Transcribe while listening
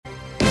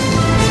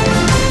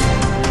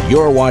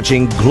You're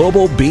watching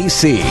Global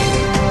BC.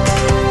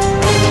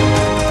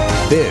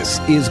 This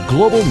is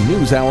Global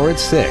News Hour at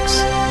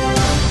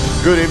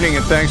 6. Good evening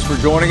and thanks for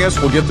joining us.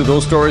 We'll get to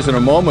those stories in a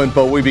moment,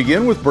 but we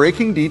begin with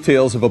breaking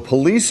details of a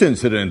police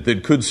incident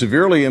that could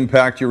severely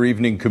impact your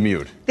evening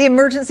commute. The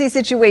emergency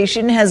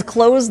situation has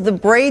closed the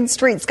Braid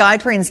Street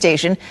SkyTrain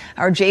station.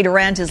 Our Jay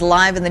Durant is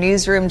live in the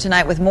newsroom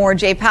tonight with more.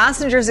 Jay,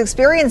 passengers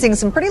experiencing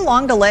some pretty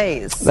long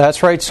delays.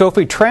 That's right,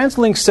 Sophie.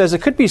 TransLink says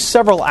it could be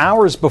several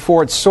hours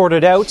before it's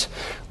sorted out.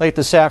 Late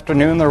this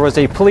afternoon, there was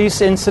a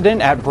police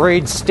incident at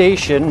Braid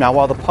Station. Now,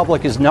 while the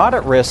public is not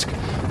at risk,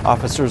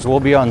 officers will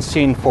be on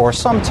scene for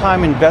some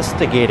time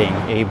investigating.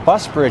 A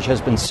bus bridge has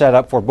been set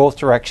up for both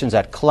directions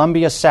at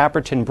Columbia,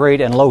 Sapperton,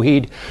 Braid, and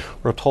Lougheed.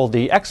 We're told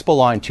the Expo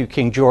line to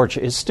King George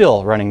is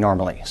still running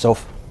normally.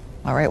 Soph.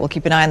 All right, we'll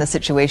keep an eye on the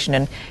situation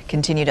and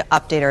continue to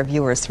update our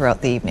viewers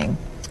throughout the evening.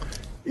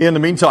 In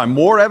the meantime,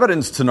 more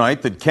evidence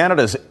tonight that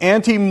Canada's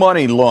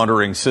anti-money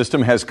laundering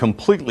system has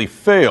completely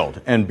failed,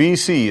 and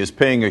BC is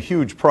paying a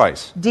huge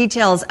price.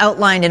 Details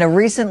outlined in a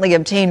recently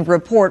obtained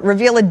report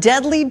reveal a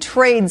deadly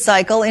trade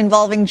cycle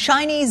involving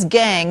Chinese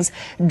gangs,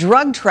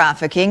 drug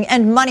trafficking,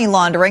 and money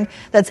laundering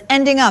that's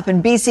ending up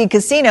in BC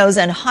casinos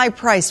and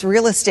high-priced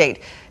real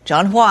estate.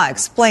 John Hua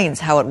explains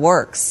how it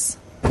works.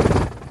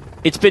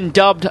 It's been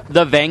dubbed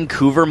the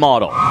Vancouver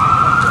model.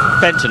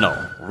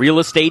 Fentanyl, real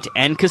estate,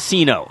 and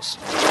casinos.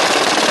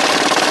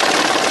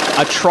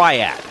 A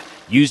triad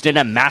used in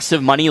a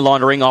massive money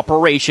laundering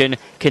operation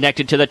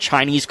connected to the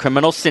Chinese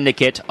criminal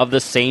syndicate of the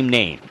same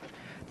name.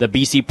 The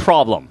BC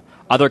problem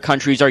other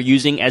countries are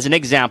using as an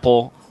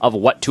example of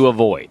what to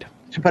avoid.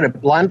 To put it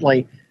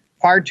bluntly,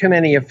 far too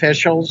many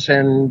officials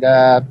and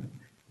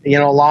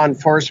law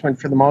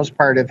enforcement for the most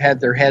part have had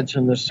their heads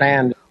in the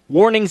sand.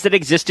 Warnings that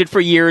existed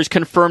for years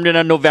confirmed in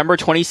a November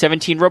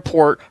 2017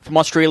 report from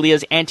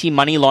Australia's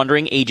anti-money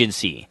laundering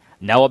agency,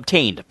 now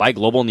obtained by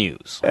Global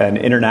News. An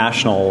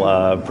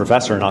international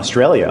professor in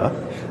Australia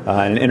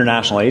and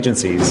international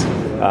agencies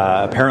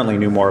apparently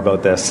knew more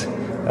about this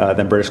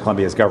than British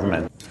Columbia's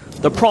government.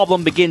 The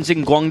problem begins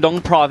in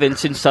Guangdong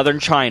province in southern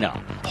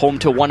China, home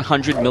to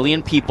 100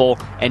 million people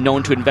and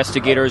known to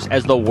investigators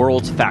as the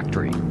world's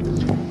factory.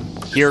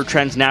 Here,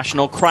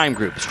 transnational crime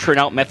groups churn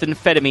out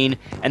methamphetamine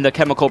and the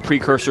chemical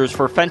precursors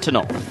for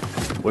fentanyl,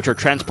 which are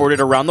transported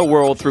around the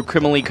world through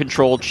criminally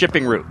controlled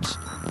shipping routes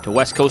to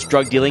West Coast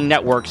drug dealing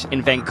networks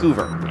in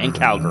Vancouver and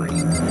Calgary.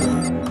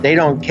 They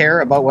don't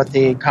care about what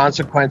the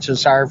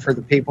consequences are for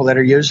the people that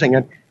are using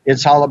it.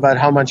 It's all about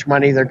how much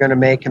money they're going to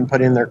make and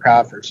put in their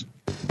coffers.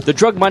 The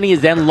drug money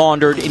is then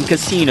laundered in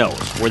casinos,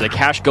 where the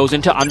cash goes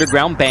into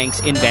underground banks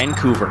in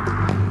Vancouver,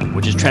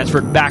 which is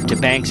transferred back to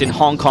banks in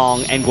Hong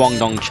Kong and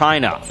Guangdong,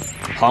 China.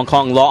 Hong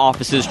Kong law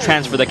offices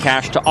transfer the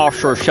cash to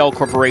offshore shell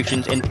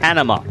corporations in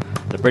Panama,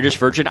 the British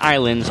Virgin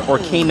Islands, or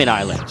Cayman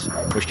Islands,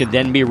 which can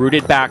then be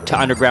routed back to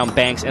underground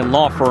banks and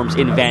law firms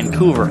in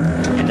Vancouver.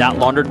 And that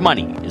laundered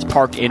money is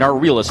parked in our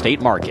real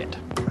estate market.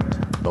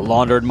 The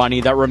laundered money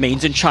that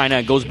remains in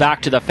China goes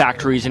back to the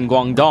factories in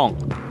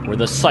Guangdong, where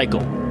the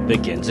cycle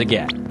begins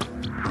again.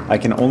 I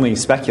can only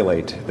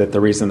speculate that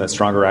the reason that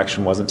stronger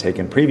action wasn't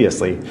taken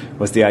previously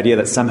was the idea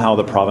that somehow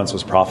the province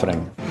was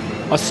profiting.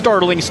 A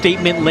startling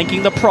statement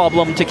linking the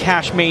problem to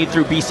cash made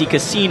through BC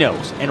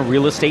casinos and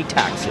real estate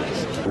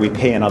taxes. We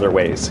pay in other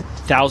ways.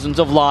 Thousands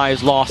of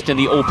lives lost in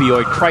the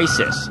opioid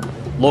crisis,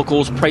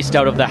 locals priced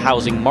out of the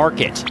housing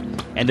market,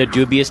 and the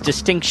dubious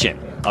distinction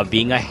of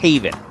being a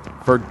haven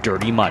for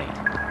dirty money.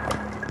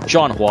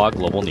 John Hua,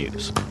 Global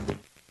News.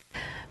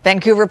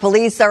 Vancouver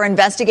police are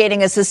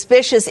investigating a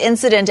suspicious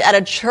incident at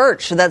a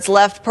church that's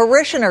left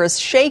parishioners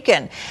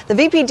shaken. The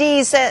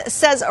VPD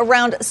says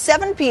around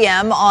 7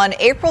 p.m. on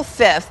April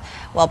 5th,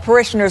 while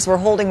parishioners were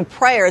holding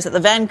prayers at the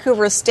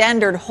Vancouver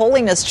Standard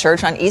Holiness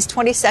Church on East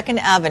 22nd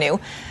Avenue,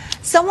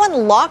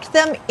 someone locked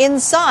them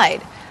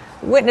inside.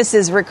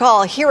 Witnesses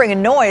recall hearing a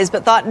noise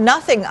but thought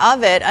nothing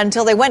of it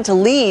until they went to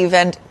leave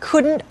and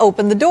couldn't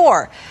open the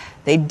door.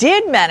 They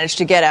did manage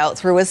to get out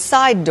through a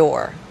side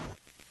door.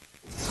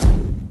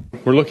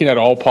 We're looking at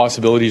all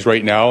possibilities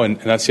right now, and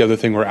that's the other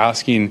thing. We're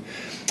asking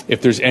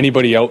if there's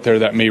anybody out there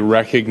that may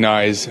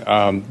recognize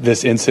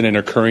this incident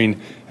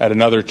occurring at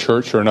another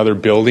church or another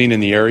building in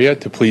the area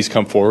to please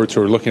come forward.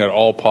 So we're looking at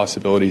all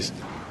possibilities.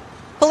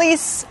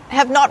 Police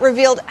have not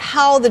revealed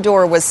how the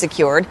door was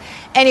secured.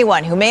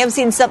 Anyone who may have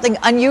seen something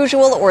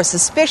unusual or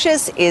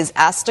suspicious is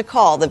asked to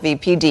call the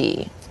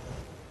VPD.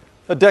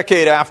 A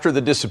decade after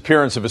the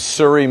disappearance of a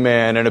Surrey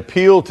man, an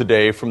appeal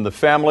today from the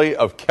family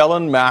of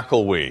Kellen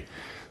McElwee.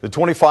 The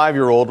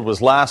 25-year-old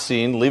was last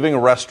seen leaving a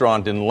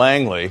restaurant in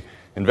Langley.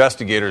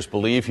 Investigators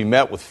believe he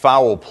met with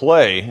foul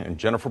play, and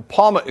Jennifer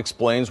Palma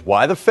explains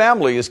why the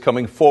family is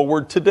coming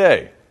forward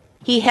today.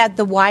 He had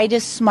the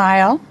widest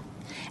smile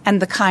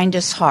and the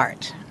kindest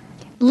heart.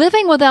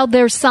 Living without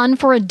their son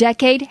for a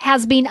decade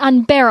has been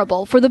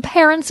unbearable for the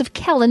parents of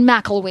Kellen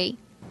McElwee.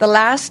 The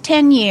last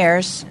 10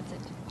 years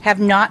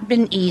have not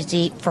been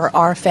easy for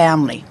our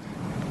family.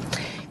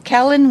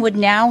 Kellen would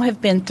now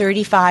have been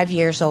 35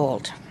 years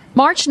old.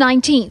 March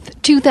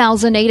 19th,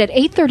 2008 at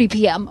 8:30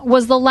 p.m.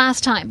 was the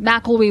last time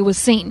McElwee was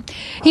seen.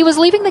 He was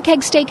leaving the Keg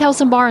Steakhouse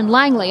and Bar in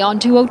Langley on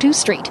 202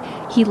 Street.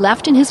 He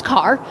left in his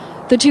car.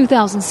 The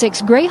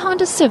 2006 gray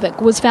Honda Civic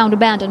was found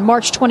abandoned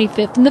March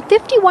 25th in the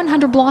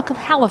 5100 block of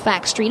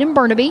Halifax Street in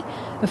Burnaby,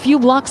 a few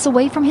blocks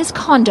away from his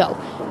condo.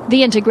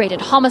 The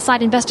Integrated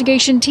Homicide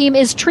Investigation Team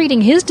is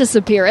treating his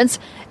disappearance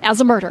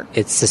as a murder.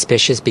 It's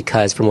suspicious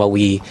because from what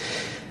we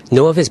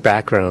know of his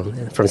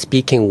background, from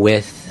speaking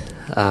with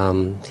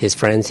his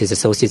friends, his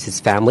associates,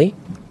 his family,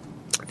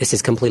 this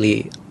is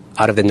completely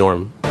out of the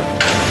norm.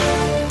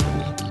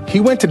 He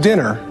went to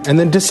dinner and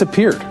then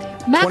disappeared.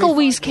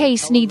 McElwee's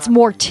case needs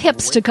more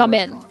tips to come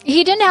in.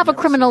 He didn't have a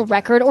criminal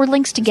record or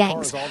links to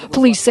gangs.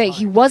 Police say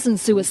he wasn't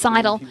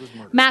suicidal.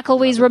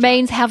 McElwee's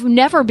remains have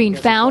never been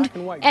found,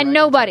 and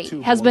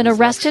nobody has been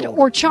arrested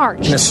or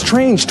charged. In a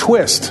strange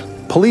twist,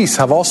 police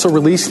have also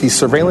released these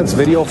surveillance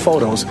video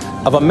photos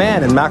of a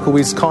man in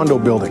McElwee's condo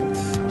building.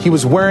 He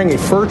was wearing a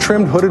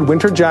fur-trimmed hooded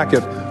winter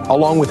jacket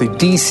along with a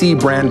DC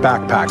brand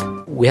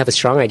backpack. We have a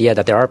strong idea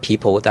that there are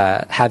people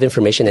that have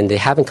information and they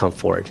haven't come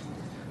forward.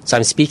 So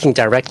I'm speaking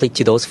directly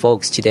to those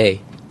folks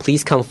today.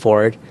 Please come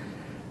forward,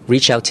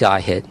 reach out to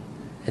IHIT,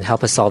 and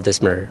help us solve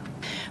this murder.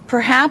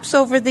 Perhaps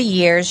over the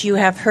years you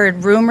have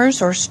heard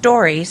rumors or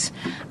stories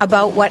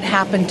about what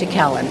happened to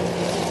Kellen.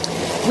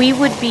 We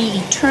would be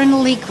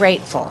eternally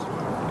grateful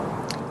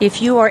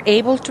if you are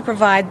able to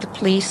provide the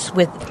police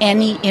with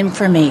any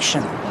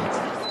information.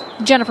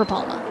 Jennifer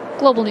Palma,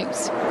 Global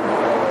News.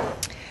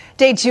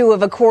 Day 2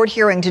 of a court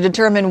hearing to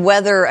determine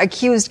whether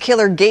accused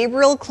killer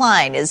Gabriel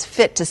Klein is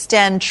fit to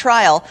stand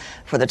trial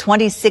for the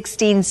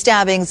 2016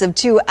 stabbings of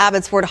 2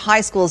 Abbotsford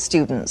High School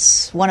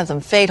students, one of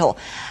them fatal.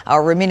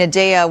 Our Romina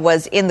Dea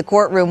was in the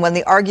courtroom when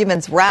the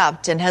arguments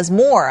wrapped and has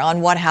more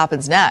on what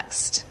happens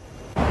next.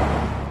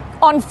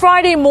 On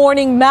Friday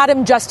morning,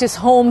 Madam Justice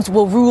Holmes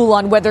will rule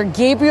on whether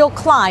Gabriel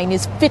Klein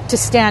is fit to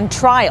stand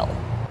trial.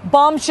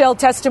 Bombshell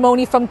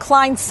testimony from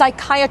Klein's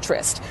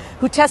psychiatrist,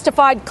 who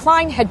testified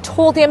Klein had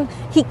told him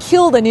he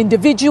killed an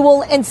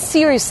individual and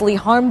seriously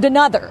harmed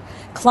another.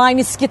 Klein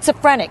is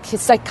schizophrenic.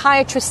 His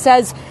psychiatrist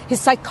says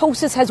his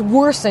psychosis has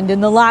worsened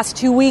in the last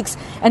 2 weeks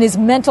and his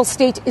mental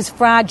state is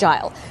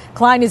fragile.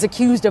 Klein is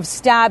accused of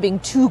stabbing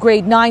 2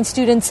 grade 9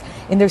 students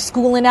in their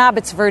school in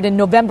Abbotsford in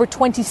November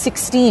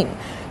 2016.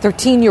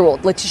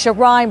 13-year-old Letitia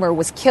Reimer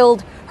was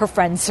killed. Her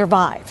friend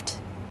survived.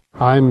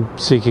 I'm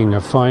seeking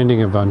a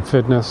finding of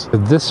unfitness.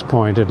 At this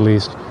point, at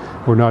least,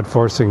 we're not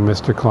forcing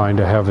Mr. Klein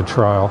to have a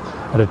trial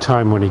at a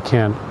time when he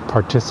can't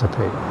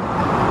participate.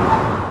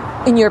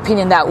 In your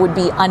opinion, that would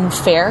be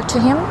unfair to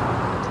him?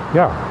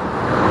 Yeah.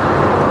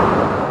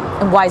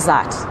 And why is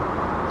that?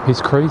 He's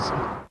crazy.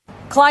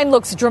 Klein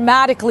looks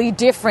dramatically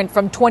different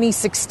from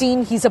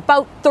 2016. He's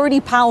about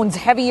 30 pounds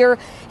heavier.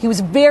 He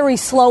was very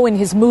slow in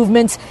his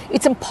movements.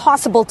 It's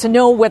impossible to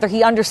know whether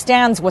he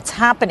understands what's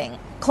happening.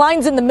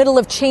 Klein's in the middle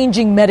of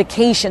changing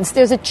medications.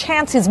 There's a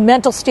chance his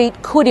mental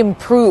state could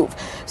improve.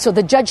 So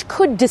the judge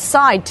could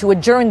decide to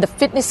adjourn the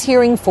fitness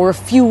hearing for a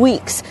few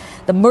weeks.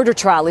 The murder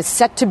trial is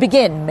set to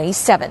begin May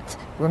 7th.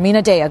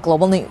 Romina Dea,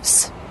 Global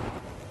News.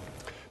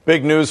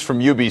 Big news from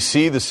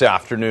UBC this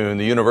afternoon.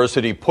 The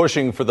university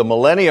pushing for the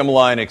Millennium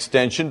Line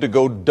extension to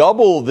go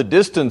double the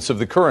distance of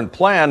the current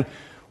plan,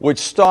 which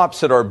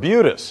stops at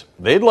Arbutus.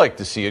 They'd like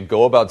to see it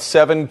go about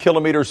 7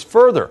 kilometers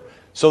further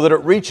so that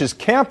it reaches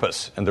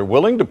campus, and they're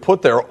willing to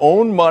put their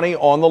own money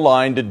on the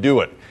line to do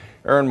it.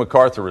 Aaron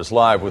MacArthur is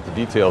live with the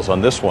details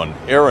on this one.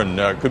 Aaron,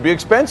 could be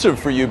expensive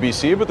for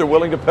UBC, but they're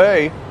willing to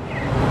pay.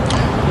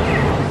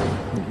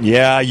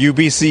 Yeah,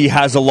 UBC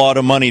has a lot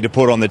of money to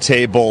put on the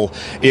table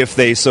if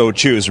they so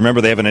choose.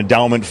 Remember, they have an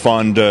endowment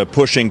fund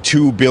pushing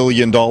 $2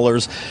 billion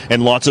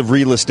and lots of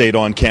real estate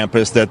on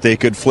campus that they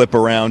could flip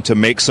around to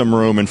make some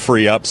room and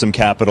free up some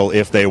capital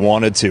if they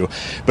wanted to.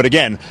 But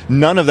again,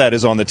 none of that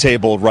is on the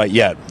table right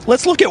yet.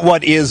 Let's look at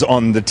what is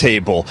on the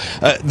table.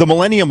 The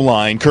Millennium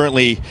Line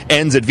currently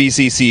ends at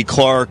VCC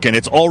Clark, and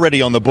it's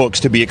already on the books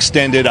to be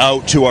extended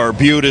out to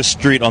Arbutus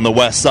Street on the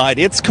west side.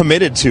 It's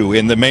committed to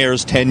in the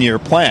mayor's 10-year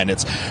plan.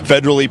 It's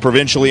federally,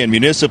 provincially, and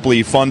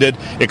municipally funded,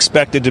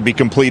 expected to be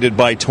completed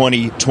by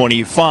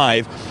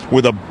 2025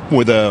 with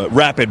a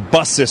rapid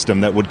bus system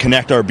that would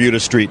connect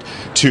Arbutus Street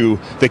to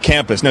the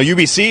campus. Now,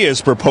 UBC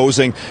is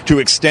proposing to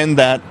extend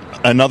that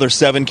another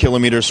 7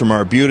 kilometers from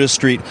Arbutus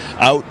Street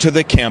out to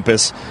the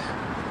campus,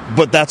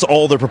 but that's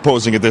all they're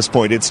proposing at this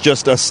point. It's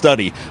just a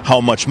study.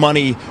 How much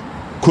money?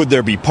 Could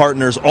there be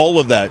partners? All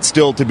of that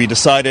still to be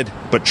decided,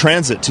 but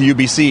transit to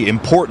UBC,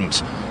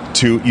 important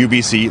to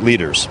UBC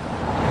leaders.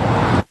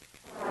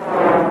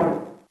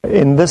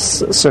 In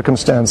this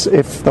circumstance,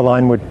 if the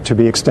line were to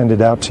be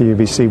extended out to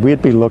UBC,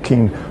 we'd be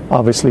looking,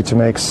 obviously, to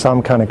make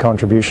some kind of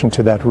contribution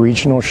to that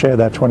regional share,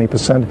 that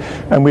 20%,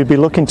 and we'd be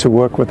looking to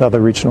work with other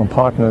regional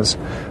partners.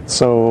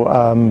 So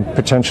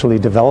potentially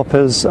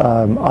developers,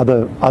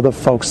 other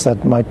folks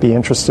that might be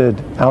interested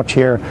out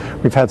here.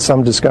 We've had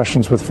some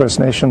discussions with First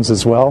Nations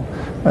as well,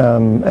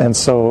 and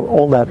so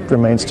all that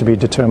remains to be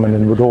determined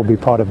and would all be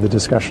part of the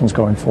discussions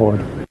going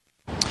forward.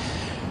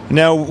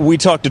 Now, we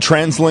talked to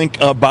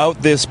TransLink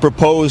about this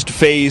proposed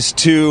Phase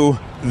 2.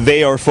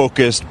 They are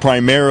focused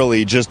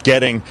primarily just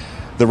getting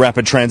the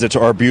rapid transit to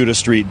Arbutus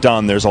Street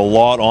done. There's a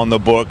lot on the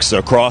books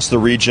across the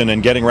region,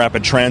 and getting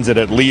rapid transit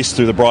at least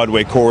through the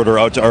Broadway corridor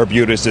out to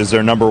Arbutus is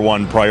their number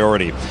one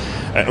priority.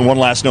 And one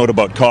last note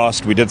about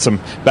cost. We did some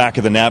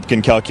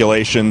back-of-the-napkin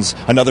calculations.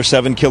 Another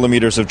 7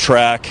 kilometers of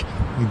track,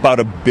 about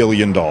 $1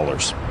 billion.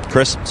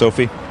 Chris,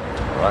 Sophie?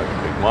 All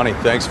right, big money.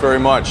 Thanks very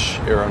much.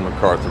 Aaron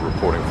MacArthur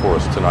reporting for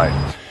us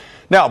tonight.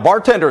 Now,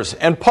 bartenders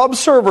and pub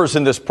servers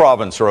in this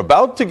province are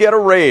about to get a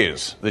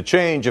raise. The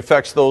change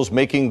affects those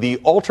making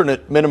the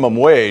alternate minimum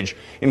wage,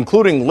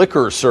 including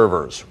liquor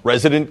servers,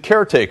 resident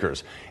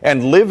caretakers,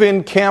 and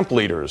live-in camp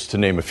leaders, to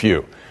name a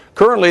few.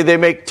 Currently, they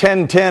make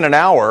 $10.10 an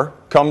hour.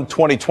 Come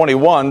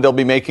 2021, they'll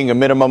be making a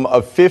minimum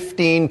of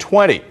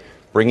 $15.20,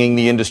 bringing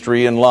the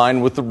industry in line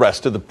with the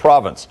rest of the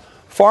province.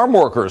 Farm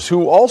workers,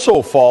 who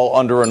also fall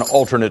under an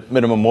alternate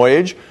minimum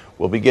wage,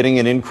 will be getting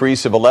an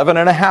increase of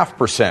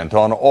 11.5%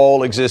 on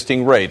all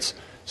existing rates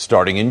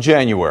starting in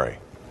January.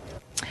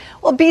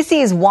 Well,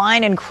 BC's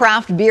wine and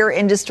craft beer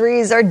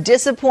industries are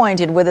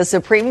disappointed with a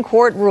Supreme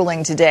Court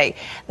ruling today.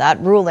 That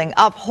ruling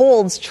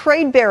upholds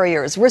trade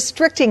barriers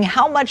restricting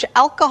how much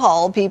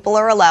alcohol people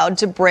are allowed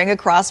to bring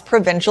across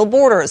provincial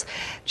borders.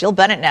 Jill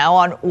Bennett now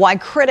on why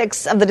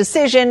critics of the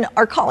decision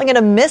are calling it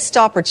a missed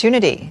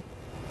opportunity.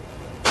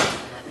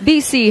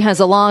 BC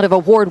has a lot of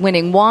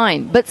award-winning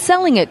wine, but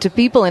selling it to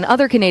people in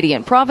other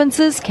Canadian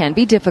provinces can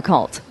be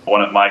difficult.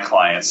 One of my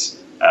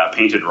clients,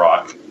 Painted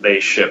Rock,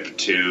 they ship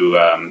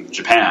to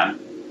Japan,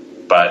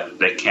 but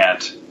they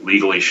can't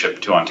legally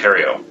ship to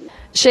Ontario.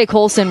 Shay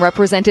Colson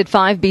represented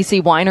 5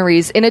 BC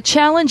wineries in a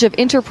challenge of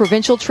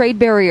interprovincial trade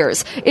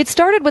barriers. It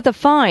started with a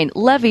fine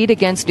levied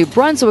against New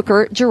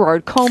Brunswicker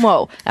Gerard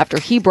Como after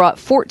he brought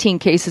 14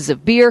 cases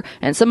of beer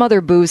and some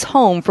other booze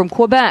home from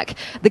Quebec.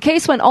 The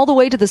case went all the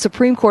way to the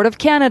Supreme Court of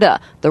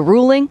Canada. The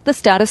ruling, the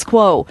status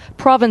quo.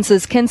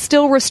 Provinces can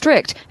still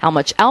restrict how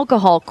much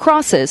alcohol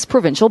crosses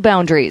provincial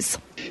boundaries.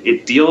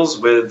 It deals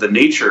with the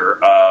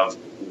nature of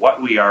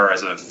what we are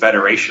as a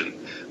federation.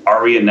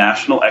 Are we a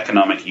national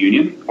economic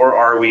union, or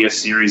are we a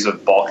series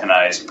of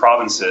balkanized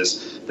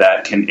provinces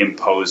that can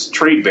impose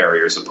trade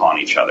barriers upon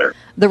each other?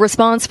 The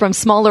response from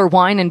smaller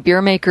wine and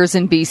beer makers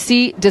in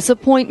BC,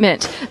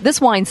 disappointment. This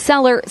wine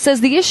seller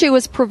says the issue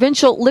is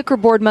provincial liquor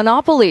board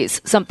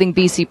monopolies, something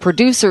BC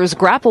producers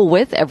grapple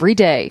with every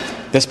day.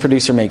 This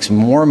producer makes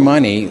more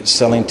money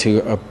selling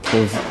to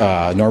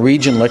a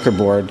Norwegian liquor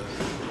board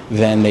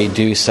than they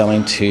do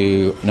selling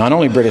to not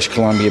only British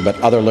Columbia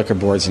but other liquor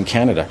boards in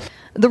Canada.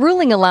 The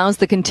ruling allows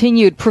the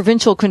continued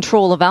provincial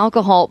control of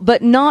alcohol,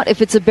 but not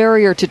if it's a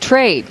barrier to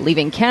trade,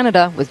 leaving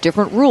Canada with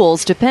different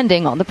rules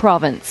depending on the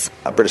province.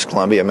 British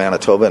Columbia,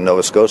 Manitoba, and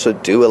Nova Scotia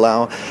do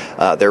allow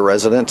their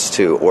residents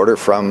to order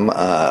from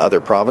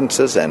other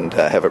provinces and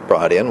have it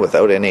brought in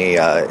without any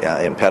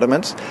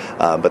impediments.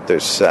 But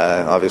there's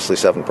obviously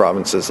 7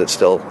 provinces that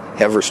still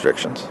have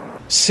restrictions.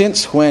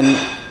 Since when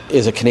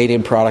is a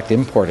Canadian product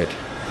imported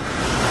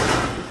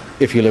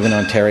if you live in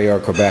Ontario or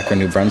Quebec or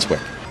New Brunswick?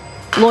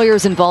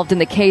 Lawyers involved in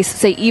the case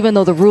say even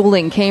though the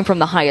ruling came from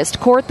the highest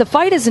court, the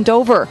fight isn't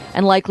over,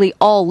 and likely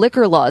all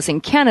liquor laws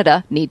in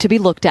Canada need to be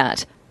looked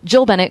at.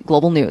 Jill Bennett,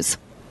 Global News.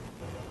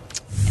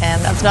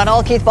 And that's not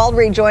all. Keith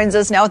Baldry joins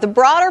us now with the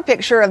broader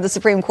picture of the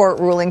Supreme Court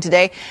ruling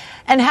today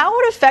and how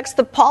it affects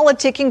the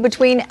politicking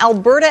between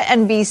Alberta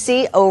and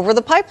BC over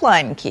the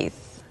pipeline, Keith.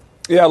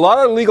 Yeah, a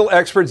lot of legal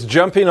experts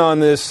jumping on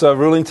this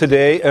ruling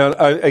today,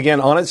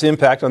 again, on its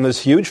impact on this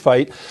huge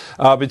fight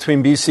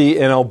between BC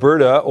and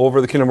Alberta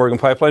over the Kinder Morgan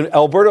pipeline.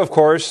 Alberta, of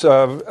course,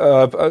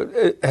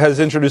 has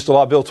introduced a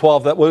law, Bill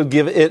 12, that will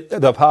give it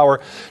the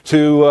power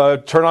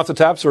to turn off the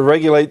taps or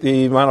regulate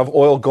the amount of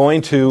oil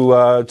going to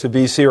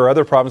BC or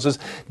other provinces.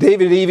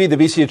 David Eby, the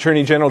BC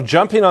Attorney General,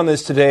 jumping on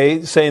this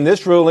today, saying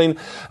this ruling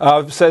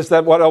says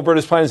that what Alberta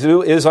is planning to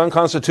do is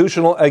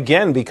unconstitutional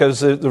again,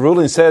 because the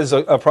ruling says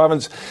a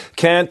province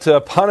can't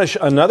punish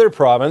another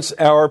province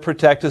or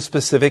protect a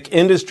specific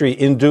industry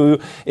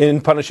in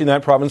punishing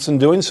that province in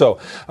doing so.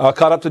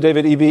 Caught up to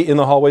David Eby in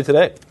the hallway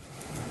today.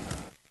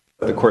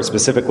 The court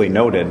specifically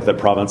noted that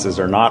provinces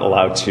are not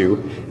allowed to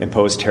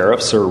impose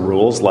tariffs or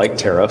rules like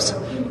tariffs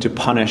to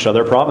punish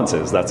other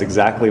provinces. That's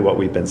exactly what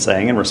we've been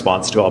saying in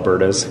response to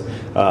Alberta's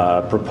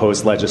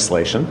proposed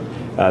legislation,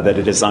 that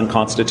it is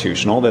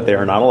unconstitutional, that they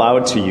are not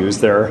allowed to use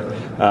their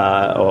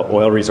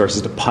oil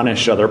resources to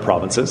punish other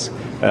provinces.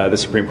 The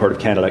Supreme Court of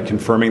Canada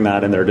confirming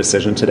that in their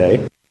decision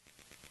today.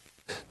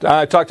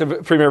 I talked to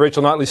Premier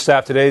Rachel Notley's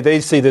staff today.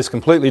 They see this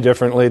completely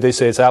differently. They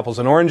say it's apples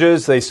and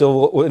oranges. They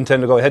still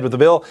intend to go ahead with the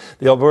bill.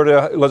 The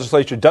Alberta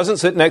legislature doesn't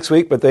sit next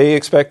week, but they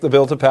expect the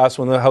bill to pass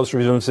when the House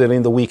resumes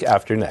sitting the week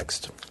after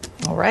next.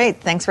 All right.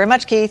 Thanks very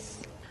much,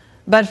 Keith.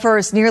 But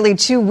first, nearly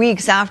 2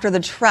 weeks after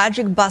the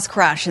tragic bus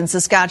crash in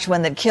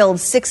Saskatchewan that killed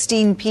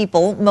 16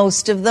 people,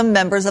 most of them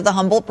members of the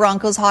Humboldt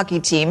Broncos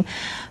hockey team,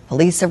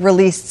 police have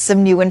released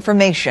some new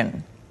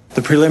information.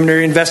 The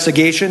preliminary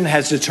investigation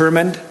has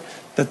determined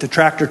that the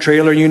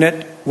tractor-trailer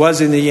unit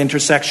was in the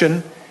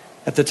intersection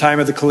at the time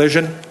of the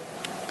collision,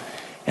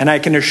 And I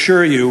can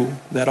assure you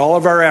that all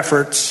of our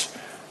efforts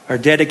are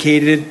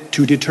dedicated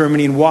to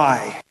determining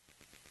why.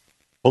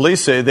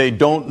 Police say they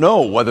don't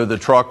know whether the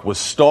truck was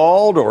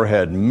stalled or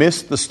had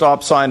missed the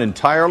stop sign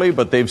entirely,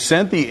 but they've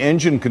sent the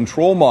engine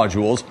control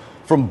modules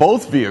from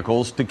both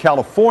vehicles to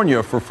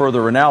California for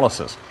further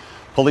analysis.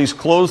 Police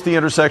closed the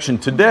intersection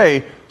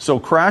today so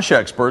crash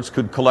experts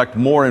could collect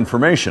more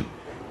information.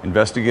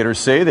 Investigators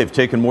say they've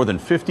taken more than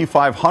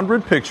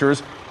 5,500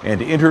 pictures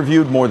and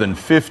interviewed more than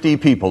 50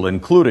 people,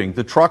 including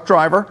the truck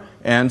driver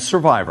and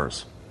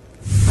survivors.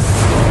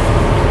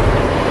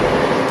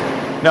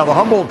 Now, the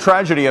Humboldt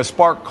tragedy has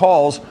sparked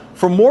calls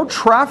for more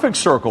traffic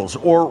circles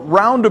or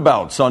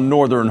roundabouts on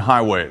northern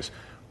highways.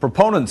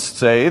 Proponents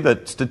say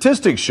that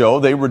statistics show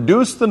they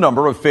reduce the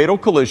number of fatal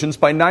collisions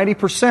by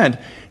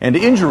 90% and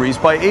injuries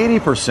by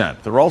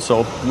 80%. They're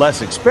also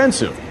less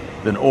expensive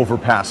than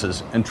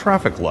overpasses and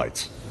traffic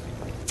lights.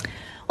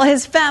 Well,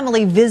 his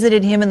family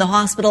visited him in the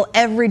hospital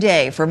every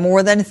day for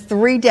more than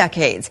 3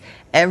 decades.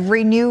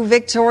 Every new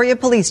Victoria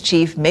police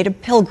chief made a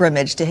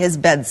pilgrimage to his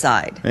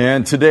bedside.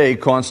 And today,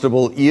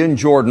 Constable Ian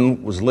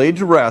Jordan was laid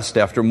to rest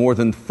after more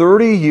than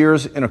 30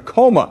 years in a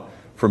coma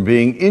from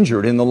being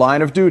injured in the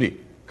line of duty.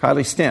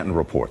 Kylie Stanton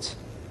reports.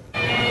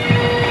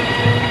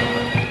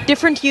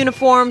 Different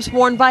uniforms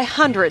worn by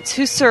hundreds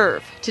who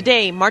serve,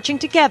 today marching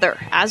together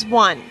as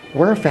one.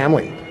 We're a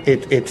family.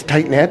 It's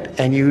tight-knit,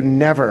 and you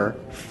never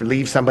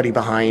leave somebody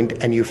behind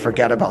and you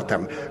forget about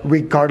them,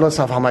 regardless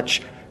of how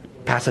much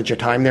passage of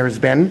time there has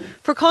been.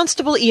 For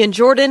Constable Ian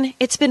Jordan,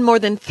 it's been more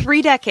than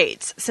 3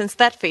 decades since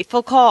that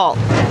fateful call.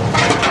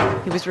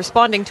 He was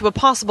responding to a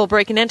possible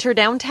break-and-enter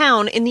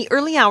downtown in the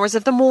early hours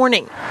of the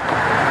morning.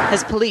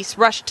 As police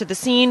rushed to the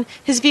scene,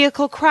 his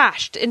vehicle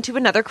crashed into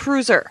another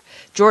cruiser.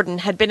 Jordan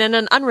had been in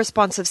an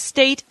unresponsive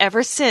state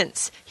ever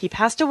since. He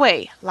passed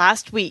away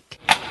last week.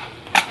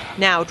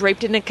 Now,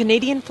 draped in a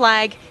Canadian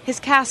flag, his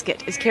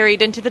casket is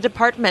carried into the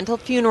departmental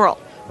funeral,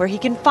 where he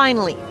can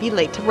finally be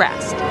laid to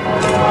rest.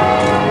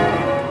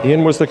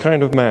 Ian was the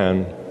kind of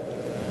man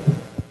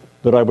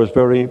that I was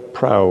very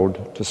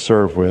proud to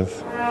serve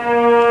with.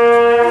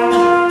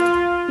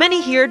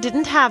 Many here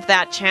didn't have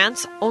that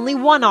chance. Only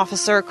one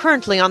officer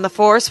currently on the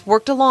force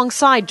worked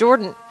alongside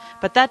Jordan.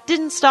 But that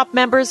didn't stop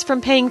members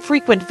from paying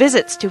frequent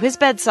visits to his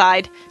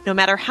bedside, no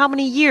matter how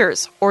many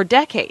years or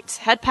decades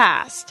had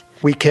passed.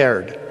 We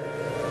cared.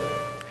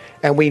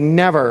 And we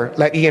never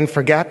let Ian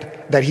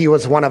forget that he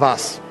was one of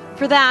us.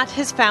 For that,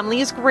 his family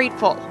is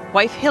grateful.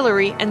 Wife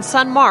Hillary and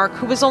son Mark,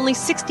 who was only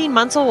 16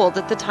 months old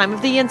at the time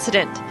of the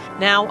incident.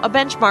 Now a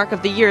benchmark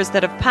of the years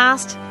that have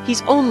passed,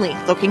 he's only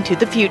looking to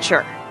the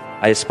future.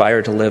 I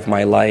aspire to live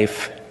my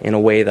life in a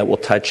way that will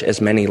touch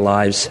as many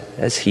lives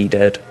as he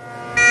did.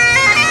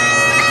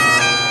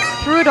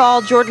 Through it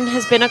all, Jordan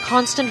has been a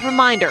constant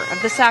reminder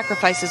of the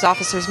sacrifices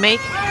officers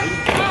make.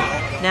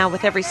 Now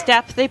with every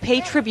step, they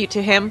pay tribute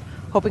to him,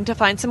 hoping to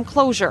find some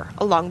closure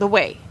along the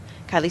way.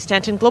 Kylie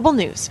Stanton, Global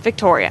News,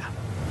 Victoria.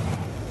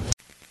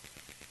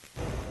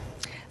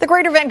 The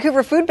Greater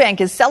Vancouver Food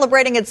Bank is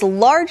celebrating its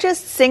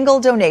largest single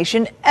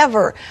donation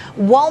ever.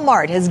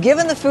 Walmart has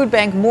given the food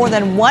bank more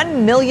than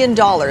 $1 million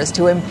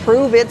to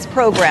improve its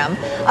program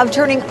of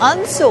turning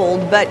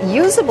unsold but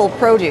usable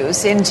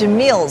produce into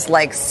meals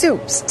like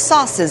soups,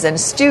 sauces, and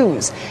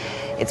stews.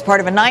 It's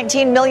part of a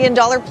 $19 million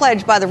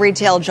pledge by the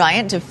retail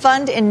giant to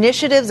fund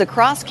initiatives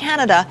across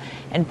Canada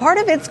and part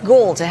of its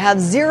goal to have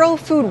zero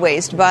food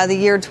waste by the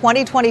year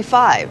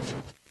 2025.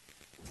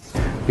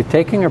 You're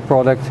taking a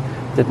product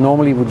that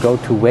normally would go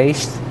to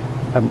waste,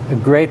 a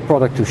great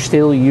product to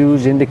still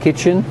use in the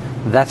kitchen.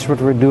 That's what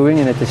we're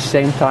doing, and at the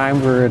same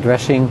time we're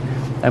addressing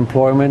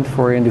employment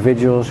for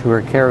individuals who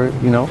are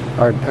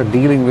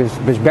dealing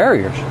with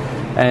barriers.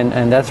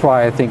 And that's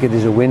why I think it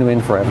is a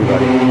win-win for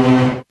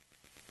everybody.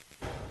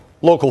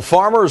 Local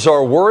farmers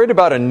are worried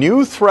about a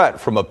new threat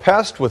from a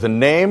pest with a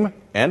name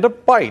and a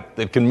bite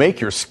that can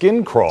make your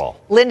skin crawl.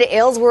 Linda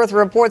Aylesworth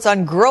reports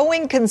on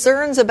growing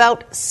concerns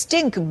about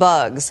stink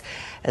bugs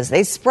as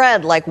they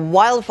spread like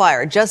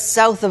wildfire just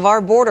south of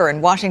our border in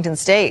Washington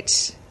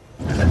state.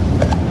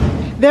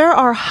 There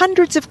are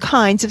hundreds of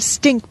kinds of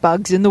stink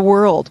bugs in the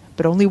world,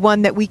 but only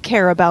one that we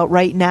care about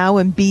right now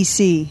in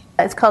BC.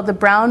 It's called the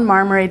brown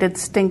marmorated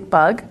stink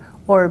bug,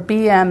 or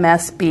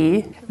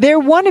BMSB. They're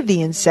one of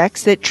the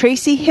insects that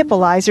Tracy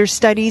Hippolyzer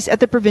studies at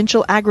the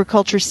Provincial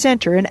Agriculture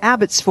Centre in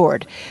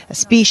Abbotsford, a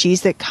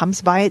species that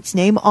comes by its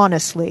name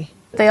honestly.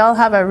 They all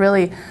have a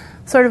really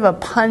sort of a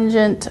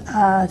pungent,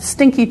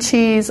 stinky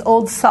cheese,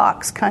 old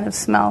socks kind of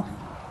smell.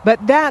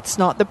 But that's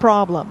not the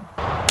problem.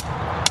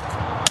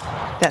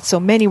 That so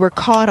many were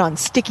caught on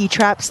sticky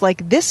traps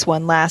like this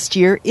one last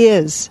year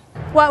is.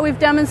 What we've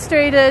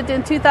demonstrated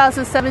in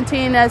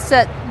 2017 is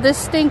that this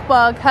stink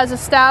bug has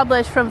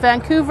established from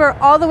Vancouver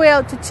all the way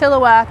out to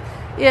Chilliwack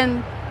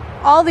in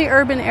all the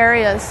urban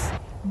areas.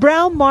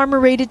 Brown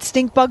marmorated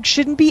stink bugs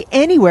shouldn't be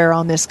anywhere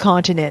on this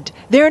continent.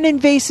 They're an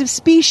invasive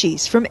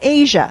species from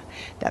Asia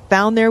that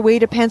found their way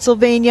to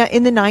Pennsylvania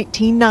in the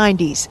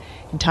 1990s.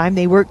 In time,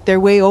 they worked their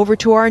way over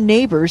to our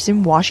neighbors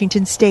in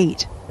Washington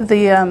state.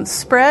 The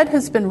spread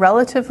has been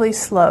relatively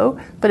slow,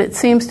 but it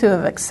seems to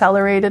have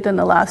accelerated in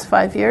the last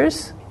 5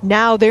 years.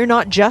 Now they're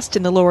not just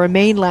in the Lower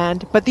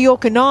Mainland, but the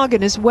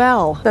Okanagan as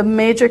well. The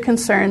major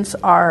concerns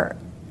are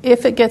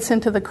if it gets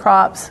into the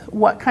crops,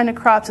 what kind of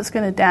crops it's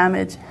going to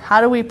damage, how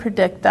do we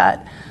predict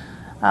that?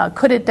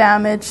 Could it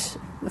damage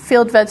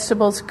field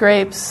vegetables,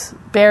 grapes,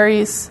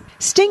 berries?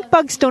 Stink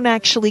bugs don't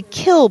actually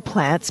kill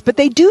plants, but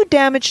they do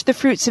damage the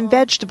fruits and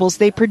vegetables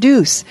they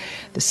produce.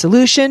 The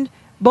solution?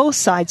 Both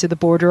sides of the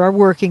border are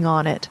working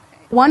on it.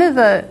 One of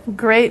the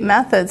great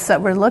methods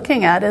that we're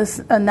looking at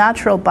is a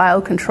natural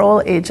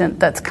biocontrol agent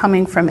that's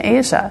coming from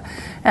Asia.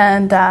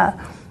 And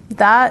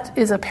that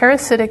is a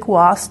parasitic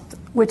wasp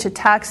which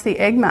attacks the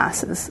egg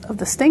masses of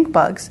the stink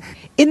bugs.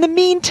 In the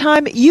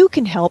meantime, you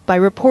can help by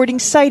reporting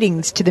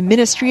sightings to the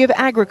Ministry of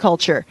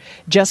Agriculture.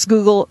 Just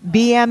Google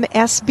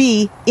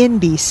BMSB in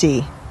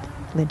BC.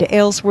 Linda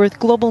Aylesworth,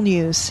 Global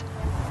News.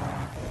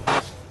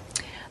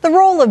 The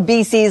role of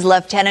BC's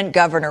Lieutenant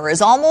Governor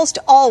is almost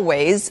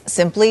always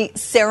simply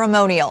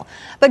ceremonial.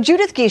 But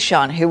Judith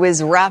Guichon, who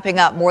is wrapping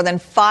up more than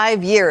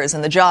 5 years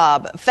in the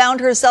job, found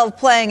herself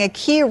playing a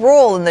key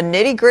role in the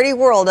nitty-gritty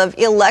world of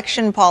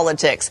election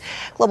politics.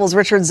 Global's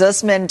Richard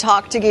Zussman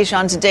talked to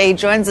Guichon today. He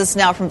joins us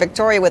now from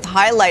Victoria with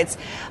highlights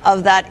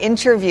of that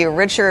interview.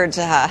 Richard,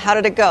 how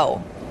did it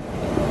go?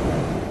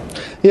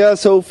 Yeah,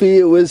 Sophie,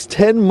 it was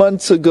 10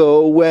 months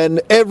ago when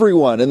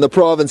everyone in the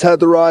province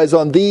had their eyes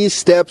on these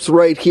steps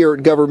right here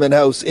at Government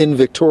House in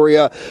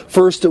Victoria.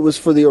 First, it was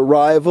for the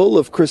arrival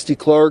of Christy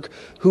Clark,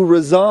 who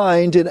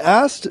resigned and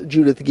asked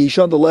Judith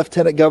Guichon, the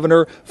Lieutenant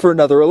Governor, for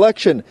another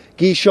election.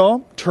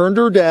 Guichon turned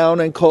her down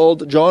and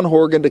called John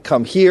Horgan to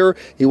come here.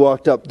 He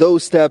walked up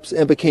those steps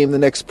and became the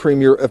next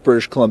Premier of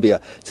British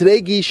Columbia.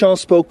 Today, Guichon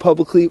spoke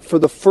publicly for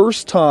the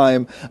first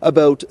time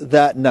about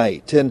that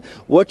night. And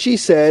what she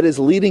said is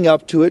leading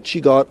up to it, she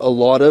got a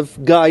lot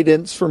of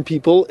guidance from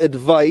people,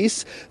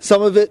 advice.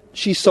 Some of it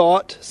she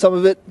sought, some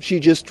of it she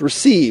just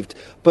received.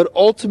 But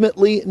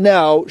ultimately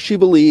now she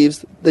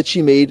believes that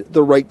she made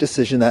the right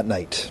decision that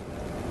night.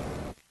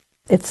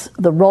 It's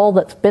the role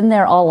that's been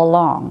there all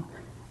along.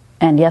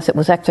 And yes, it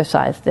was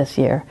exercised this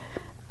year.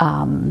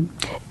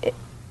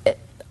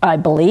 I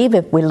believe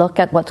if we look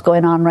at what's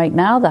going on right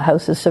now, the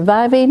House is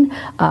surviving,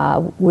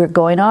 we're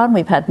going on,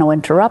 we've had no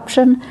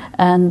interruption,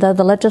 and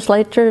the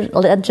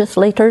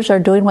legislators are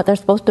doing what they're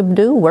supposed to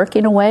do,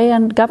 working away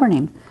and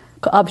governing.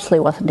 Obviously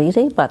it wasn't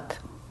easy, but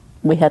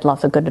we had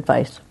lots of good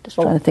advice. Just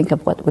trying to think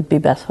of what would be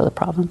best for the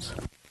province.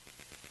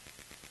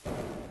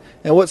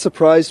 And what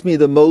surprised me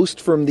the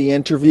most from the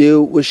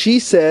interview was she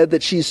said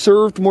that she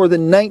served more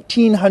than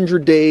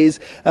 1,900 days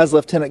as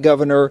Lieutenant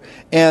Governor,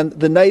 and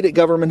the night at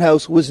Government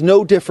House was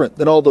no different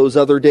than all those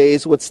other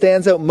days. What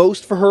stands out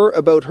most for her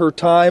about her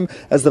time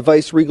as the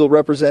vice-regal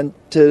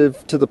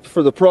representative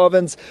for the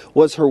province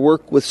was her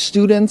work with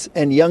students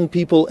and young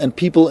people and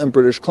people in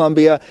British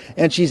Columbia,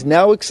 and she's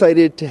now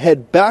excited to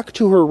head back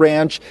to her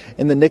ranch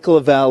in the Nicola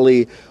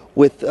Valley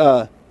with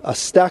a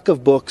stack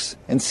of books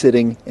and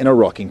sitting in a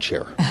rocking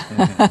chair.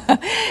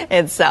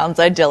 It sounds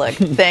idyllic.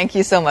 Thank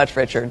you so much,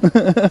 Richard.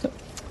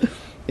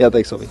 Yeah,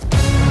 thanks, Sophie.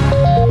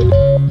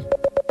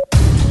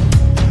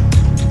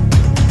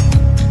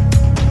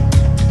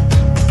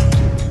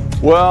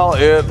 Well,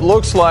 it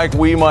looks like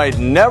we might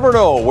never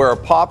know where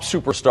pop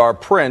superstar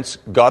Prince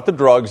got the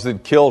drugs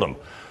that killed him.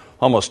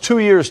 Almost 2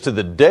 years to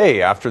the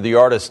day after the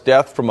artist's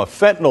death from a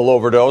fentanyl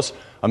overdose,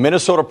 a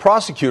Minnesota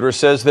prosecutor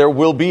says there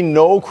will be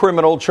no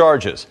criminal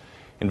charges.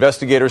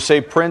 Investigators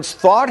say Prince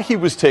thought he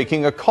was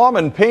taking a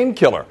common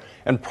painkiller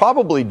and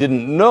probably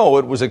didn't know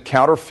it was a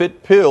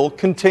counterfeit pill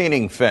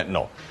containing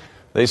fentanyl.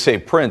 They say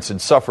Prince had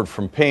suffered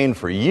from pain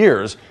for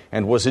years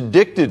and was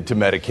addicted to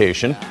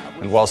medication.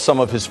 And while some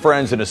of his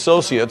friends and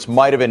associates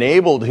might have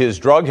enabled his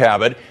drug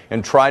habit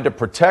and tried to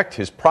protect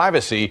his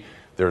privacy,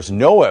 there's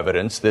no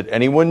evidence that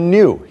anyone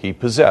knew he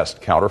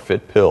possessed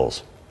counterfeit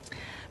pills.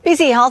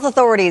 BC health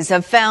authorities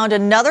have found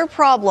another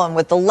problem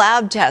with the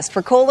lab test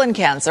for colon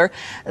cancer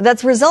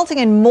that's resulting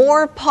in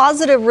more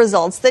positive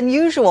results than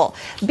usual.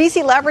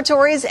 BC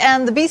Laboratories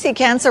and the BC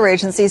Cancer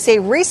Agency say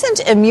recent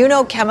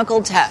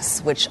immunochemical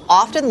tests, which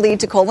often lead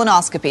to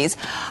colonoscopies,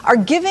 are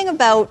giving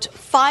about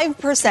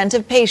 5%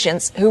 of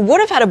patients who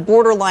would have had a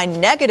borderline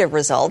negative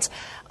result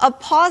a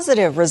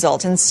positive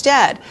result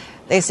instead.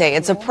 They say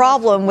it's a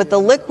problem with the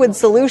liquid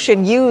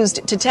solution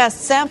used to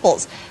test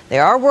samples. They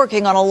are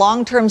working on a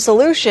long-term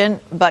solution,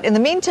 but in the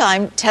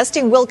meantime,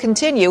 testing will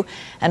continue,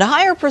 and a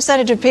higher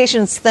percentage of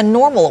patients than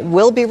normal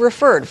will be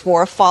referred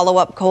for a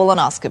follow-up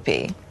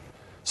colonoscopy.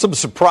 Some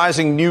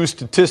surprising new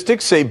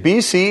statistics say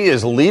BC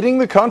is leading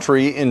the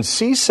country in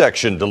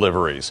C-section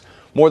deliveries.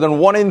 More than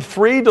 1 in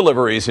 3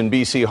 deliveries in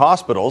BC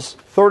hospitals,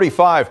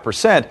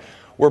 35%,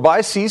 were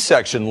by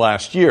C-section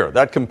last year.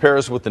 That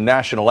compares with the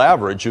national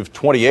average of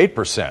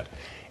 28%.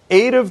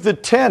 8 of the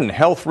 10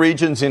 health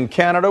regions in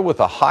Canada with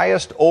the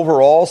highest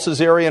overall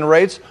cesarean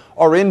rates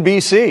are in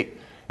BC.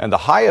 And the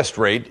highest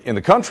rate in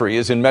the country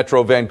is in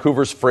Metro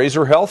Vancouver's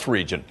Fraser Health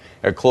region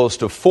at close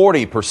to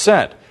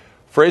 40%.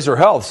 Fraser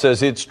Health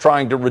says it's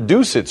trying to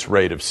reduce its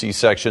rate of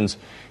C-sections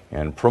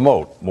and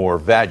promote more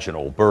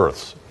vaginal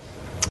births.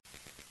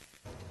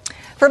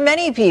 For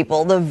many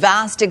people, the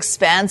vast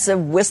expanse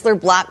of Whistler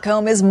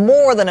Blackcomb is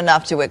more than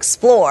enough to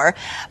explore,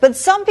 but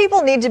some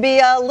people need to be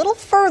a little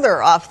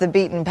further off the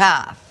beaten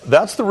path.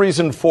 That's the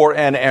reason for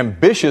an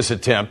ambitious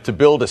attempt to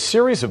build a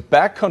series of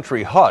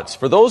backcountry huts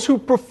for those who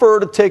prefer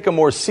to take a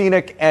more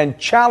scenic and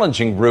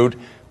challenging route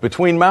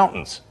between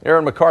mountains.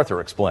 Aaron MacArthur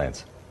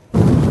explains.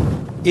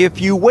 If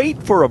you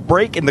wait for a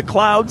break in the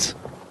clouds,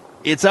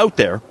 it's out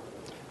there.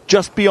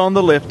 Just beyond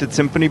the lift at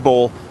Symphony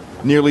Bowl,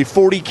 nearly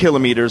 40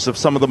 kilometers of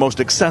some of the most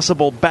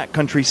accessible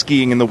backcountry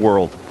skiing in the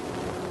world.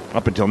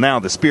 Up until now,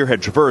 the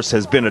Spearhead Traverse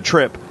has been a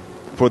trip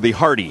for the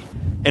hardy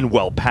and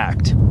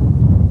well-packed.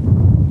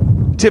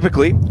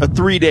 Typically, a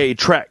 3-day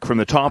trek from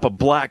the top of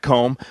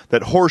Blackcomb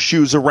that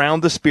horseshoes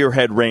around the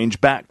Spearhead Range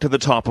back to the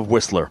top of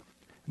Whistler.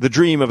 The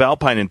dream of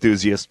alpine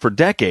enthusiasts for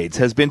decades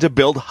has been to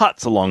build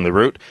huts along the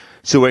route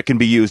so it can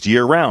be used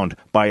year-round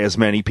by as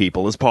many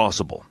people as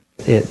possible.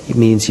 It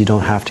means you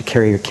don't have to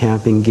carry your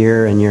camping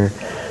gear and your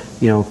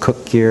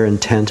cook gear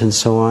and tent and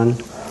so on.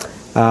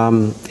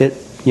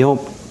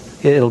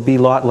 It'll be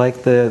a lot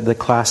like the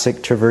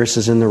classic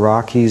traverses in the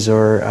Rockies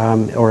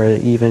or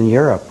even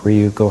Europe, where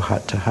you go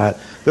hut to hut.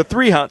 The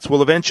 3 huts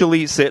will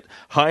eventually sit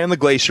high on the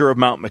glacier of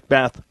Mount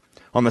Macbeth,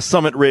 on the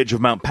summit ridge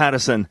of Mount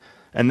Pattison,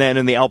 and then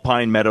in the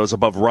alpine meadows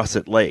above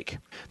Russet Lake.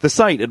 The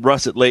site at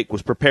Russet Lake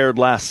was prepared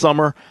last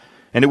summer,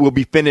 and it will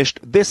be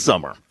finished this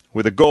summer,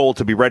 with a goal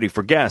to be ready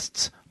for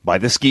guests by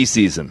the ski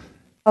season.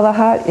 Well, the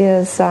hut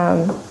is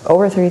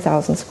over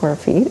 3,000 square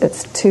feet.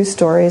 It's 2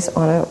 stories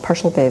on a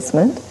partial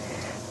basement.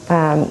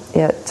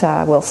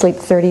 It will sleep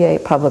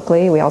 38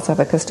 publicly. We also have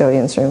a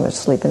custodian's room which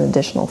sleep an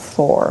additional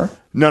 4.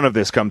 None of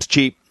this comes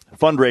cheap.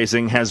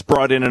 Fundraising has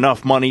brought in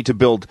enough money to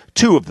build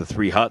 2 of the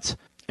 3 huts,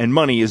 and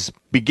money is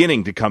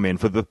beginning to come in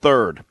for the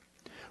 3rd.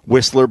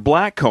 Whistler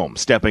Blackcomb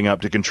stepping up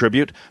to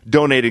contribute,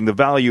 donating the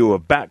value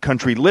of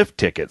backcountry lift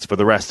tickets for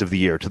the rest of the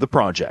year to the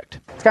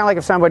project. It's kind of like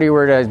if somebody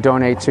were to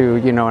donate to,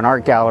 an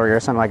art gallery or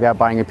something like that,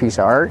 buying a piece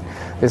of art.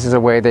 This is a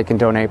way they can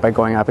donate by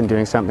going up and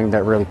doing something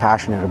they're really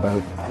passionate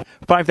about.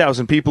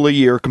 5,000 people a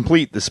year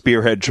complete the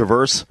Spearhead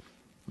Traverse.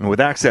 And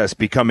with access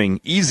becoming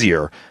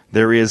easier,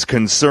 there is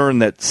concern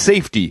that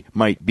safety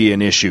might be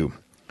an issue.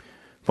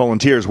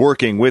 Volunteers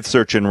working with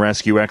search and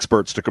rescue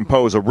experts to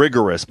compose a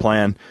rigorous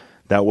plan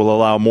that will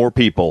allow more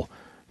people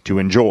to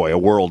enjoy a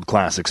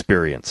world-class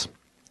experience.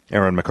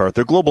 Aaron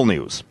MacArthur, Global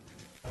News.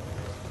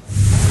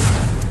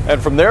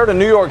 And from there to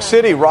New York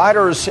City,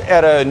 riders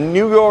at a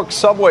New York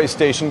subway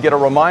station get a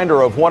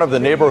reminder of one of the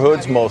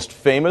neighborhood's most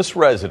famous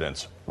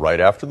residents right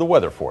after the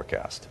weather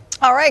forecast.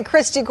 All right,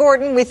 Christy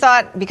Gordon, we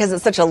thought because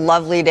it's such a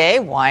lovely day,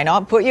 why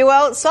not put you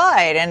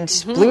outside and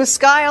blue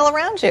sky all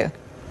around you?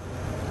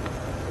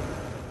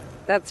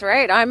 That's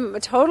right. I'm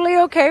totally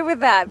okay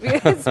with that.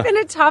 It's been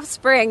a tough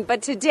spring,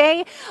 but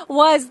today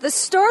was the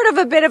start of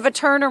a bit of a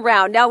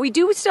turnaround. Now, we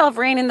do still have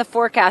rain in the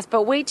forecast,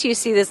 but wait till you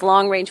see this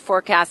long-range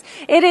forecast.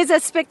 It is a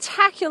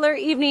spectacular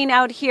evening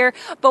out here,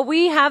 but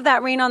we have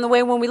that rain on the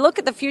way. When we look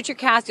at the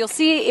futurecast, you'll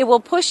see it will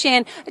push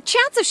in a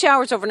chance of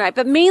showers overnight,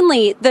 but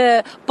mainly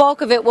the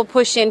bulk of it will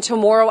push in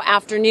tomorrow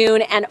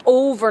afternoon, and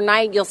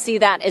overnight you'll see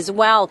that as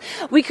well.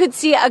 We could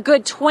see a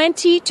good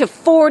 20 to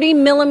 40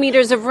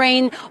 millimeters of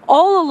rain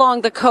all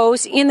along the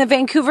coast. In the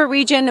Vancouver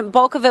region,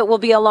 bulk of it will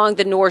be along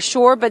the North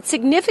Shore, but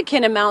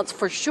significant amounts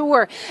for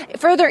sure.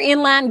 Further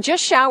inland,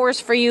 just showers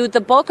for you.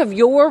 The bulk of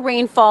your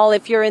rainfall,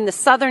 if you're in the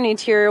southern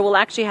interior, will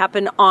actually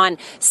happen on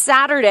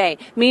Saturday.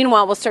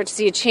 Meanwhile, we'll start to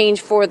see a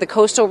change for the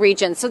coastal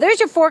region. So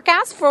there's your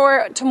forecast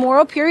for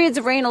tomorrow. Periods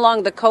of rain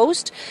along the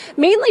coast,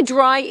 mainly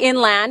dry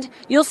inland.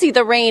 You'll see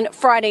the rain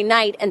Friday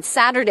night and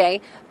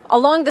Saturday.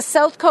 Along the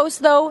south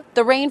coast, though,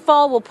 the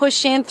rainfall will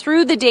push in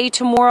through the day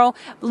tomorrow.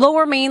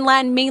 Lower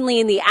mainland, mainly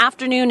in the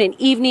afternoon and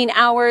evening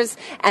hours.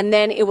 And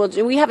then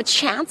we have a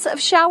chance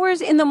of showers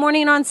in the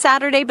morning on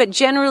Saturday, but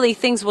generally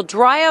things will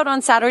dry out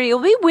on Saturday.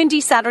 It'll be windy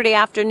Saturday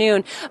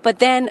afternoon. But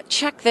then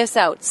check this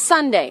out.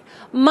 Sunday,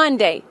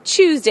 Monday,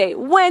 Tuesday,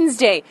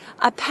 Wednesday,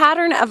 a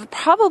pattern of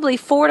probably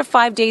 4 to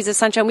 5 days of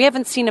sunshine. We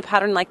haven't seen a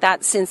pattern like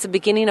that since the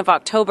beginning of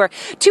October.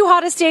 2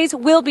 hottest days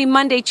will be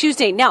Monday,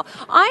 Tuesday. Now,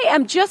 I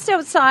am just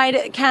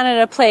outside Canada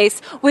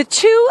Place with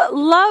 2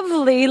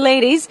 lovely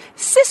ladies,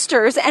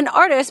 sisters and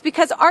artists,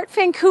 because Art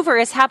Vancouver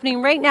is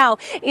happening right now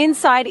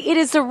inside. It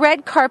is the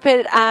red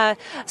carpet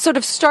sort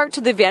of start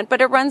to the event,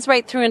 but it runs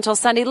right through until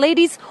Sunday.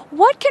 Ladies,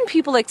 what can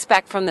people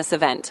expect from this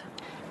event?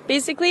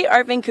 Basically,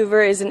 Art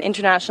Vancouver is an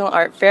international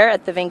art fair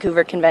at the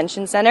Vancouver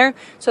Convention Centre.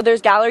 So there's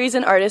galleries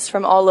and artists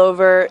from all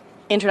over,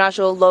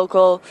 international,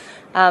 local,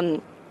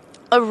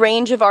 a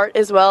range of art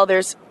as well.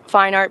 There's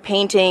fine art,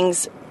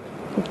 paintings,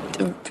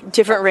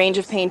 different range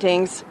of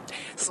paintings.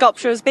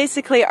 Sculptures.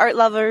 Basically, art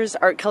lovers,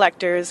 art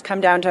collectors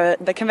come down to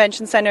the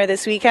Convention Centre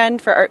this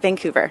weekend for Art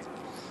Vancouver.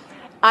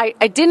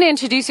 I didn't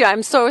introduce you.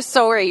 I'm so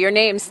sorry. Your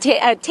name's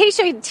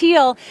Tasha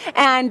Teal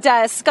and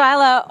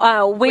Skyla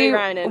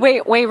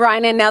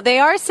Wayrainen. Now, they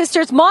are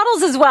sisters,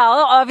 models as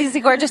well, obviously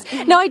gorgeous.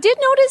 Now, I did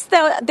notice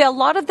that a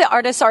lot of the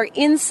artists are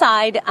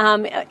inside,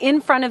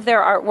 in front of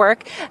their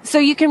artwork, so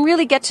you can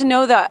really get to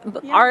know the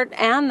art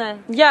and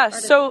the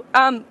artist. So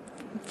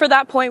for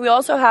that point, we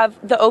also have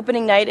the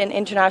opening night in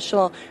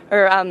international,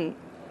 or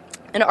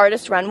an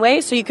artist runway,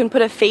 so you can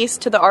put a face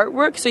to the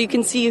artwork so you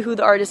can see who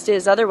the artist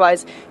is.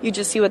 Otherwise, you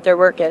just see what their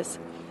work is.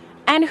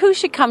 And who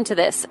should come to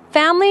this?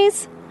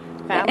 Families,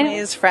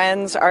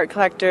 friends, art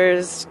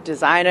collectors,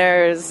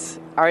 designers,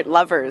 art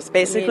lovers,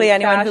 basically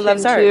anyone who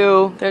loves art.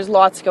 Too. There's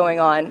lots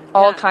going on,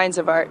 all kinds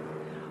of art.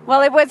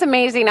 Well, it was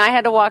amazing. I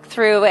had to walk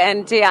through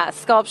and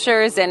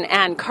sculptures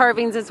and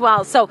carvings as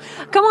well. So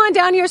come on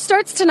down here.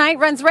 Starts tonight,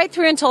 runs right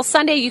through until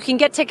Sunday. You can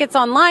get tickets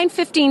online,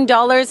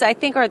 $15, I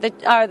think, are the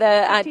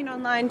 15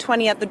 online,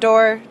 20 at the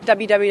door,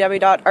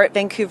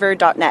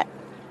 www.artvancouver.net.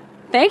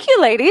 Thank you,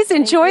 ladies.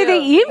 Enjoy the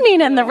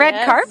evening and the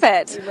red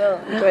carpet. We will.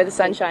 Enjoy the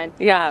sunshine.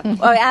 Yeah.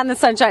 And the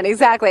sunshine,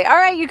 exactly. All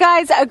right, you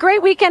guys, a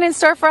great weekend in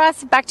store for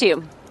us. Back to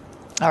you.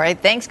 All right.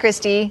 Thanks,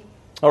 Christy.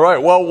 All right,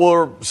 well,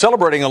 we're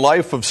celebrating a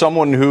life of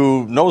someone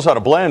who knows how to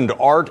blend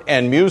art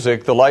and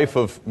music, the life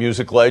of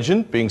music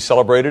legend being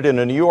celebrated in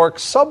a New York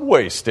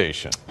subway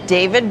station.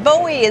 David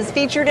Bowie is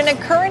featured in a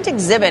current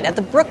exhibit at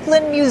the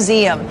Brooklyn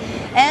Museum.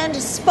 And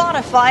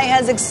Spotify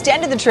has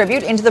extended the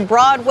tribute into the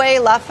Broadway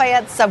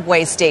Lafayette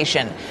subway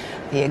station.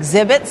 The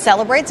exhibit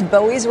celebrates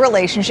Bowie's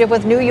relationship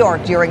with New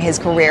York during his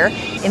career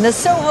in the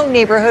Soho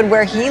neighborhood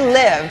where he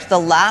lived the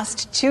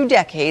last 2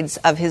 decades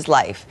of his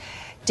life.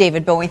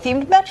 David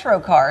Bowie-themed Metro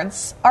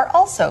cards are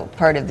also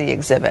part of the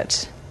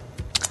exhibit.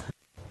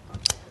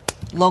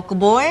 Local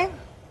boy?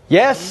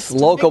 Yes,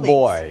 local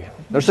boy.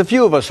 There's a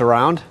few of us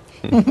around.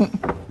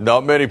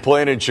 Not many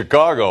playing in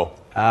Chicago.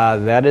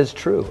 That is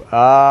true.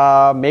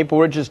 Maple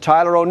Ridge's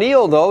Tyler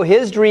O'Neill, though,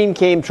 his dream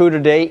came true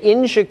today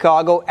in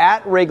Chicago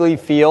at Wrigley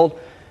Field.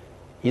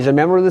 He's a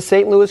member of the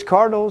St. Louis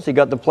Cardinals. He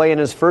got to play in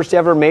his first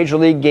ever Major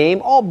League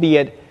game,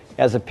 albeit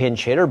as a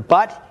pinch hitter,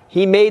 but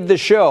he made the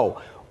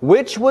show,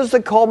 which was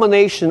the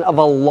culmination of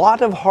a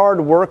lot of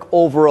hard work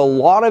over a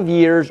lot of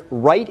years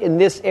right in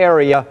this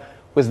area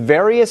with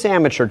various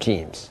amateur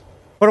teams.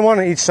 Put them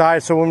on each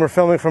side so when we're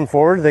filming from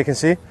forward, they can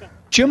see.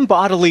 Jim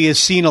Bodley has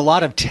seen a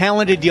lot of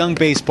talented young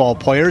baseball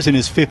players in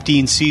his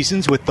 15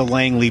 seasons with the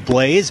Langley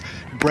Blaze.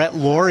 Brett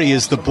Lawrie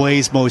is the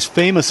Blaze most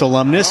famous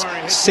alumnus,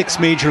 6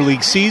 Major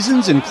League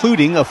seasons,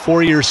 including a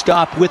 4-year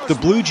stop with the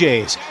Blue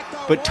Jays.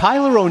 But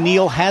Tyler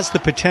O'Neill has the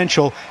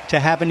potential to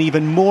have an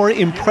even more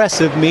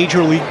impressive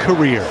Major League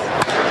career.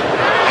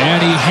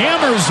 And he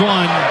hammers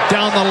one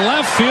down the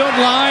left field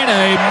line,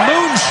 a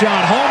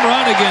moonshot home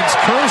run against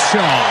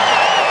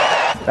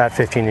Kershaw. At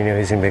 15, you knew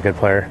he's going to be a good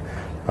player.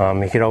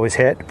 He could always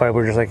hit, but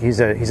we're just like, he's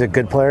a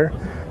good player.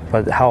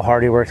 But how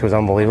hard he worked was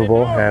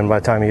unbelievable. And by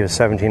the time he was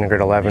 17 in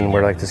grade 11,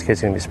 we're like, this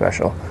kid's going to be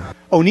special.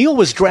 O'Neill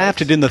was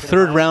drafted in the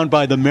 3rd round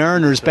by the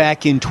Mariners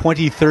back in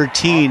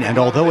 2013, and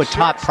although a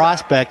top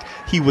prospect,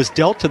 he was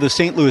dealt to the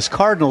St. Louis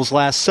Cardinals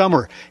last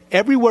summer.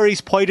 Everywhere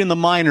he's played in the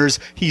minors,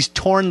 he's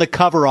torn the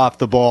cover off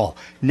the ball.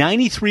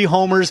 93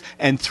 homers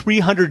and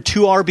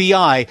 302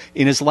 RBI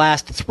in his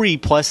last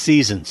 3+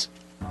 seasons.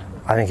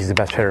 I think he's the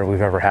best hitter we've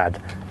ever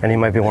had, and he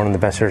might be one of the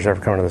best hitters ever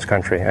come to this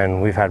country.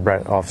 And we've had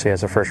Brett, obviously,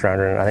 as a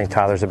first-rounder, and I think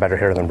Tyler's a better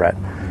hitter than Brett.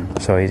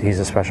 So he's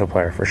a special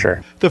player for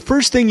sure. The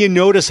first thing you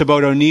notice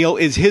about O'Neill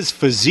is his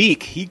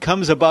physique. He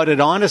comes about it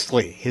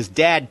honestly. His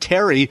dad,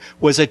 Terry,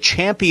 was a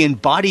champion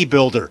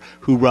bodybuilder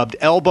who rubbed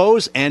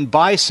elbows and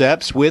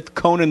biceps with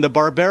Conan the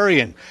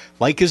Barbarian.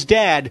 Like his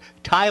dad,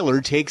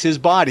 Tyler takes his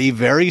body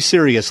very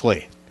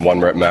seriously. 1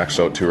 rep max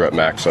out, 2 rep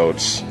max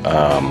outs,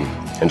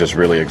 and just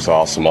really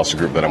exhaust the muscle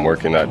group that I'm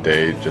working that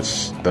day.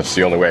 Just that's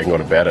the only way I can go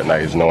to bed at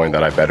night, is knowing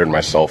that I bettered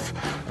myself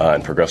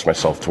and progressed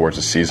myself towards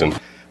the season.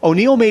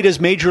 O'Neill made his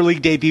Major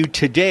League debut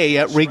today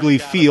at Wrigley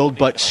Field,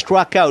 but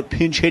struck out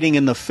pinch hitting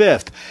in the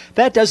 5th.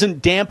 That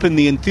doesn't dampen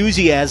the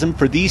enthusiasm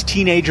for these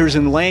teenagers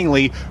in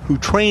Langley who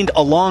trained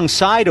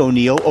alongside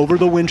O'Neill over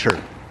the winter.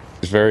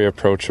 He's very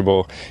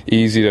approachable,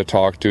 easy to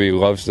talk to. He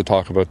loves to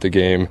talk about the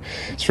game.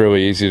 It's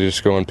really easy to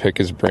just go and pick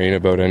his brain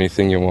about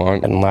anything you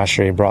want. And last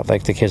year he brought the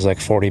kids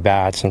 40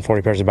 bats and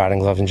 40 pairs of batting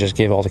gloves and just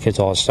gave all the kids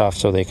all his stuff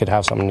so they could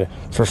have something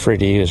for free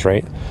to use,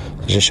 right?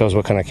 It just shows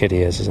what kind of kid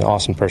he is. He's an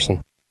awesome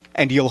person.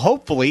 And he'll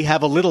hopefully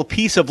have a little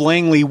piece of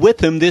Langley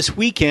with him this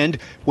weekend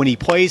when he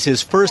plays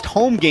his first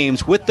home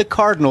games with the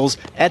Cardinals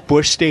at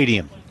Busch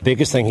Stadium.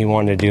 Biggest thing he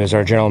wanted to do is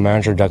our general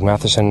manager, Doug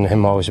Matheson, and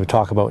him always would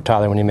talk about,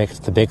 Tyler, when you make it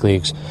to the big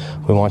leagues,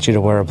 we want you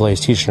to wear a Blaze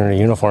t-shirt and a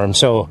uniform.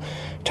 So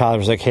Tyler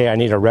was like, hey, I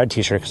need a red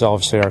t-shirt because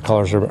obviously our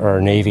colors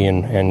are navy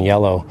and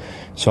yellow.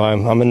 So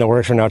I'm in the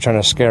works right now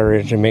trying to scare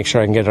it to make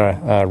sure I can get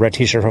a red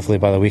t-shirt hopefully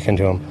by the weekend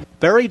to him.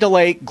 Barry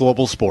DeLay,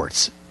 Global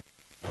Sports.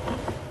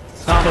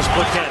 Thomas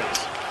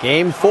Plekanec.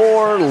 Game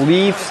 4,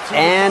 Leafs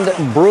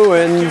and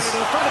Bruins.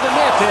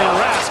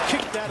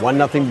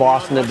 1-0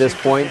 Boston at this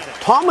point.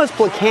 Thomas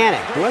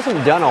Plekanec, who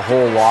hasn't done a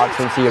whole lot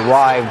since he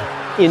arrived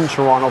in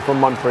Toronto from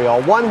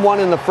Montreal. 1-1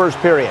 in the first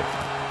period.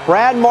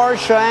 Brad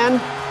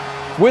Marchand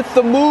with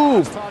the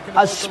move,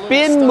 a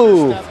spin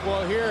move.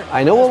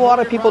 I know a lot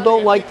of people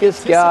don't like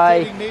this guy,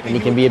 and he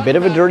can be a bit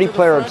of a dirty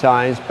player at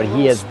times, but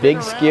he has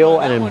big skill,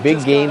 and in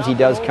big games he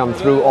does come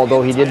through,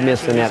 although he did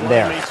miss the net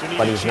there.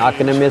 But he's not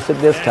going to miss it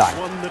this time.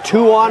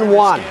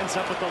 2-on-1.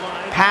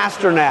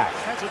 Pasternak,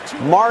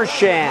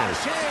 Marchand.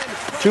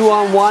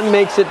 2-on-1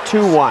 makes it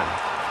 2-1.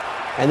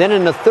 And then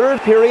in the third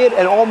period,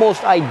 an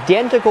almost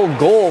identical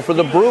goal for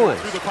the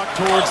Bruins.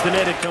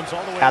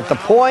 At the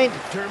point,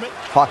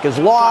 puck is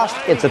lost.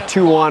 It's a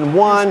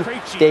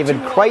 2-on-1. David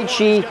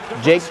Krejci,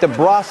 Jake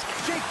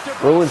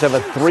DeBrusk. Bruins have a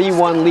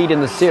 3-1 lead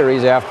in the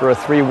series after a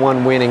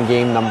 3-1 win in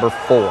game number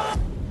 4.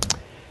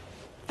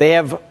 They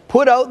have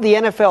put out the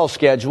NFL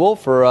schedule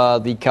for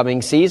the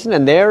coming season,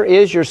 and there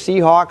is your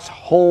Seahawks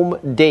home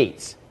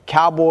dates.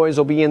 Cowboys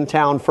will be in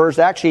town first.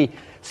 Actually,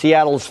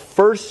 Seattle's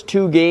first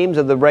 2 games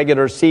of the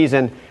regular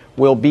season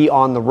will be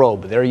on the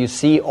road. But there you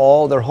see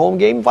all their home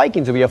game.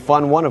 Vikings will be a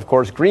fun one. Of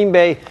course, Green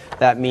Bay,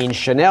 that means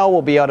Chanel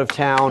will be out of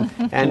town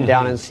and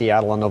down in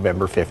Seattle on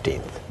November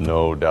 15th.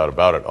 No doubt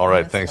about it. All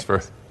right, thanks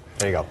for...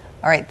 There you go.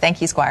 All right,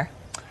 thank you, Squire.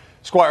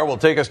 Squire will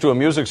take us to a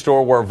music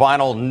store where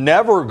vinyl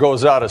never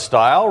goes out of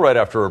style right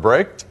after a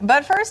break.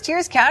 But first,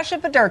 here's Kasia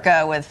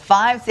Paderka with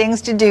 5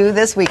 things to do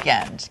this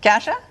weekend.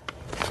 Kasia?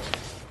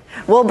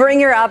 We'll bring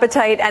your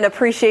appetite and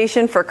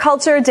appreciation for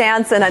culture,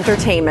 dance, and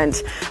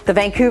entertainment. The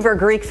Vancouver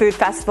Greek Food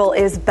Festival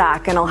is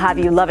back, and I'll have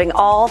you loving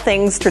all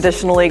things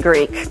traditionally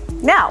Greek.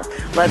 Now,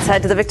 let's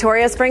head to the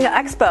Victoria Spring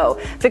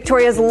Expo,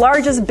 Victoria's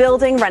largest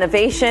building,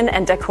 renovation,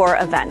 and decor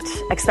event.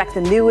 Expect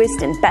the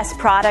newest and best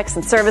products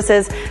and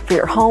services for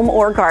your home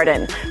or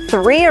garden.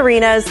 3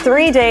 arenas,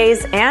 3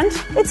 days, and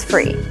it's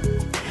free.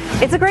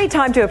 It's a great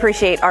time to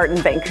appreciate art in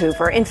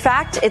Vancouver. In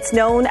fact, it's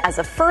known as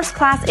a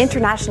first-class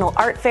international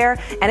art fair,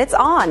 and it's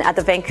on at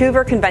the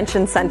Vancouver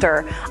Convention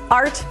Centre.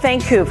 Art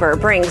Vancouver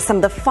brings some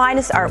of the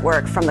finest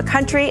artwork from the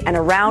country and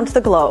around the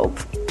globe.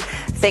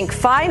 Think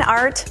fine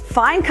art,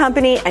 fine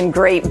company, and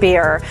great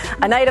beer.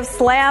 A night of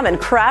slam and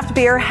craft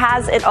beer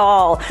has it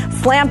all.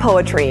 Slam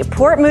poetry,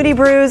 Port Moody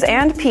brews,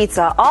 and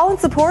pizza, all in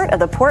support of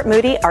the Port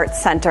Moody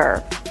Arts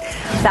Centre.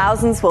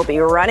 Thousands will be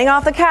running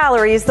off the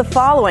calories the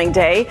following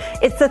day.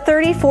 It's the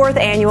 34th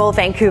annual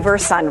Vancouver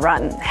Sun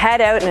Run.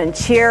 Head out and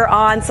cheer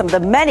on some of the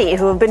many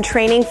who have been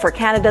training for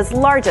Canada's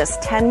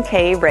largest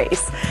 10K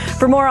race.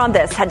 For more on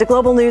this, head to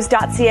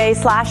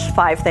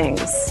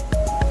globalnews.ca/5things.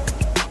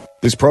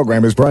 This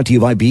program is brought to you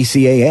by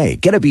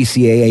BCAA. Get a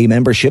BCAA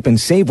membership and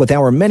save with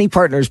our many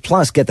partners,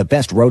 plus get the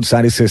best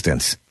roadside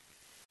assistance.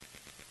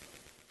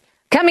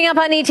 Coming up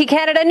on ET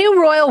Canada,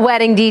 new royal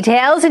wedding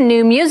details and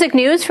new music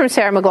news from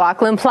Sarah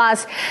McLachlan,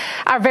 plus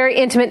our very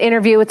intimate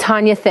interview with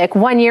Tanya Thicke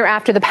 1 year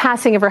after the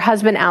passing of her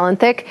husband, Alan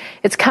Thicke.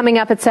 It's coming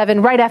up at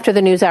 7 right after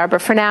the news hour.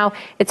 But for now,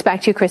 it's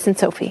back to you, Chris and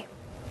Sophie.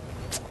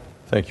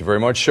 Thank you very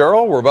much,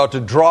 Cheryl. We're about to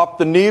drop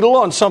the needle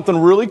on something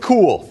really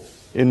cool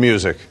in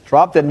music.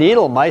 Drop the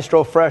needle,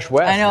 Maestro Fresh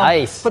West. I know.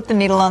 Nice. Put the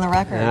needle on the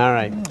record. All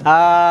right.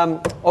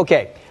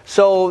 Okay.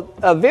 So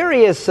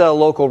various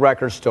local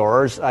record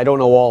stores, I don't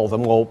know all of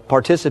them, will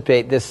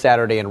participate this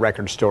Saturday in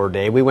Record Store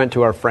Day. We went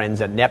to our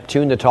friends at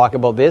Neptune to talk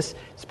about this.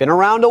 It's been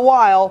around a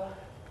while.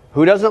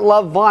 Who doesn't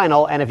love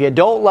vinyl? And if you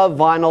don't love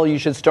vinyl, you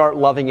should start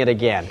loving it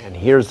again. And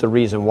here's the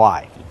reason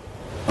why.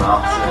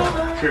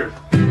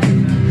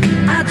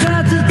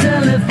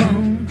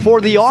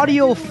 For the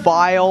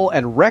audiophile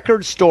and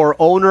record store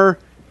owner,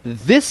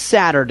 this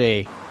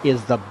Saturday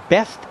is the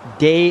best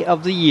day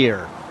of the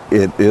year.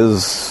 It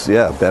is,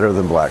 better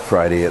than Black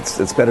Friday.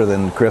 It's better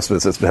than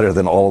Christmas. It's better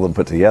than all of them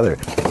put together.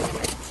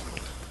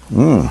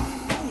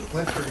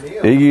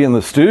 Iggy and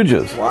the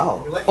Stooges.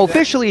 Wow.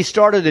 Officially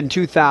started in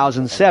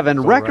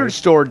 2007, Record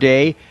Store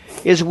Day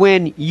is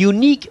when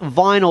unique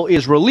vinyl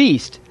is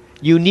released.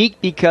 Unique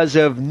because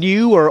of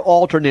new or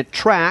alternate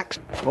tracks.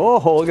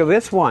 Oh, look at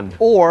this one.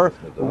 Or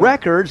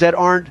records that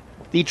aren't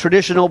the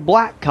traditional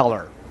black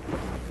color.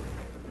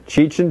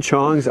 Cheech and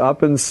Chong's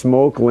Up in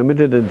Smoke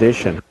limited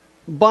edition.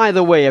 By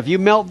the way, if you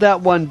melt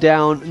that one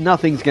down,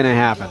 nothing's going to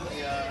happen.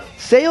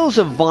 Sales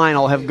of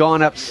vinyl have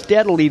gone up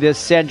steadily this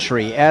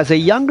century as a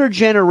younger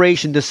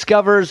generation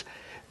discovers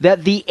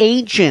that the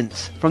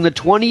ancients from the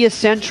 20th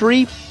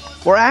century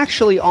were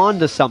actually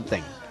onto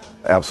something.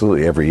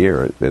 Absolutely, every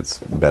year it's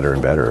better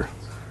and better.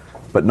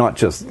 But not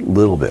just a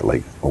little bit,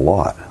 like a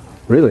lot.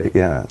 Really?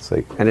 Yeah, it's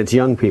like... And it's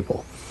young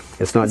people.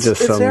 It's not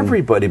just It's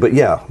everybody, but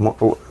yeah,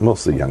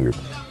 mostly younger.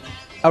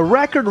 A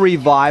record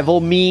revival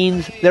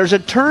means there's a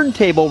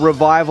turntable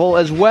revival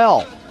as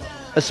well,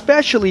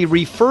 especially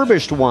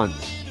refurbished ones.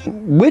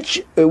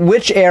 Which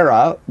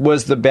era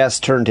was the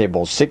best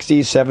turntables?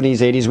 60s, 70s,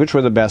 80s? Which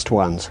were the best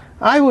ones?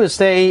 I would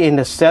say in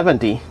the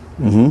 70s.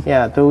 Mm-hmm.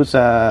 Yeah, those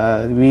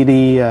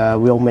really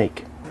will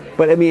make.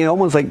 But I mean,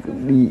 almost like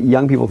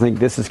young people think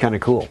this is kind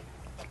of cool.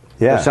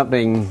 Yeah. There's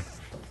something,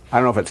 I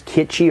don't know if it's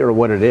kitschy or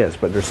what it is,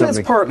 but there's something.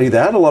 It's partly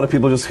that. A lot of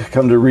people just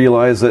come to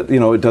realize that,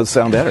 it does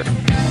sound better.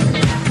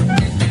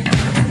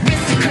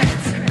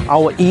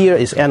 Our ear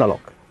is analog.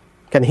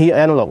 Can hear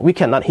analog. We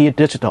cannot hear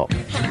digital.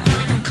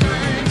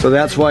 So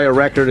that's why a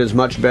record is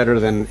much better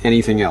than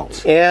anything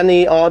else.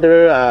 Any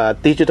other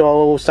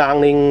digital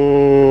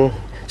sounding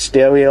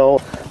stereo.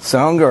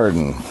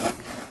 Soundgarden.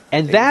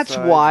 And that's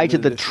why, to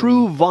the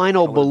true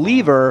vinyl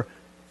believer,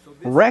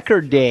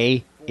 Record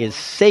Day is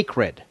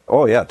sacred.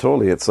 Oh, yeah,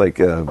 totally. It's like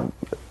I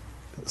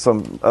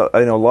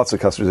know lots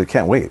of customers that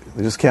can't wait.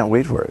 They just can't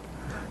wait for it.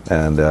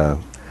 And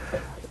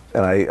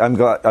I'm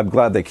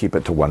glad they keep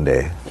it to one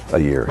day a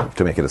year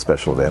to make it a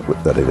special event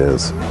that it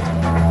is.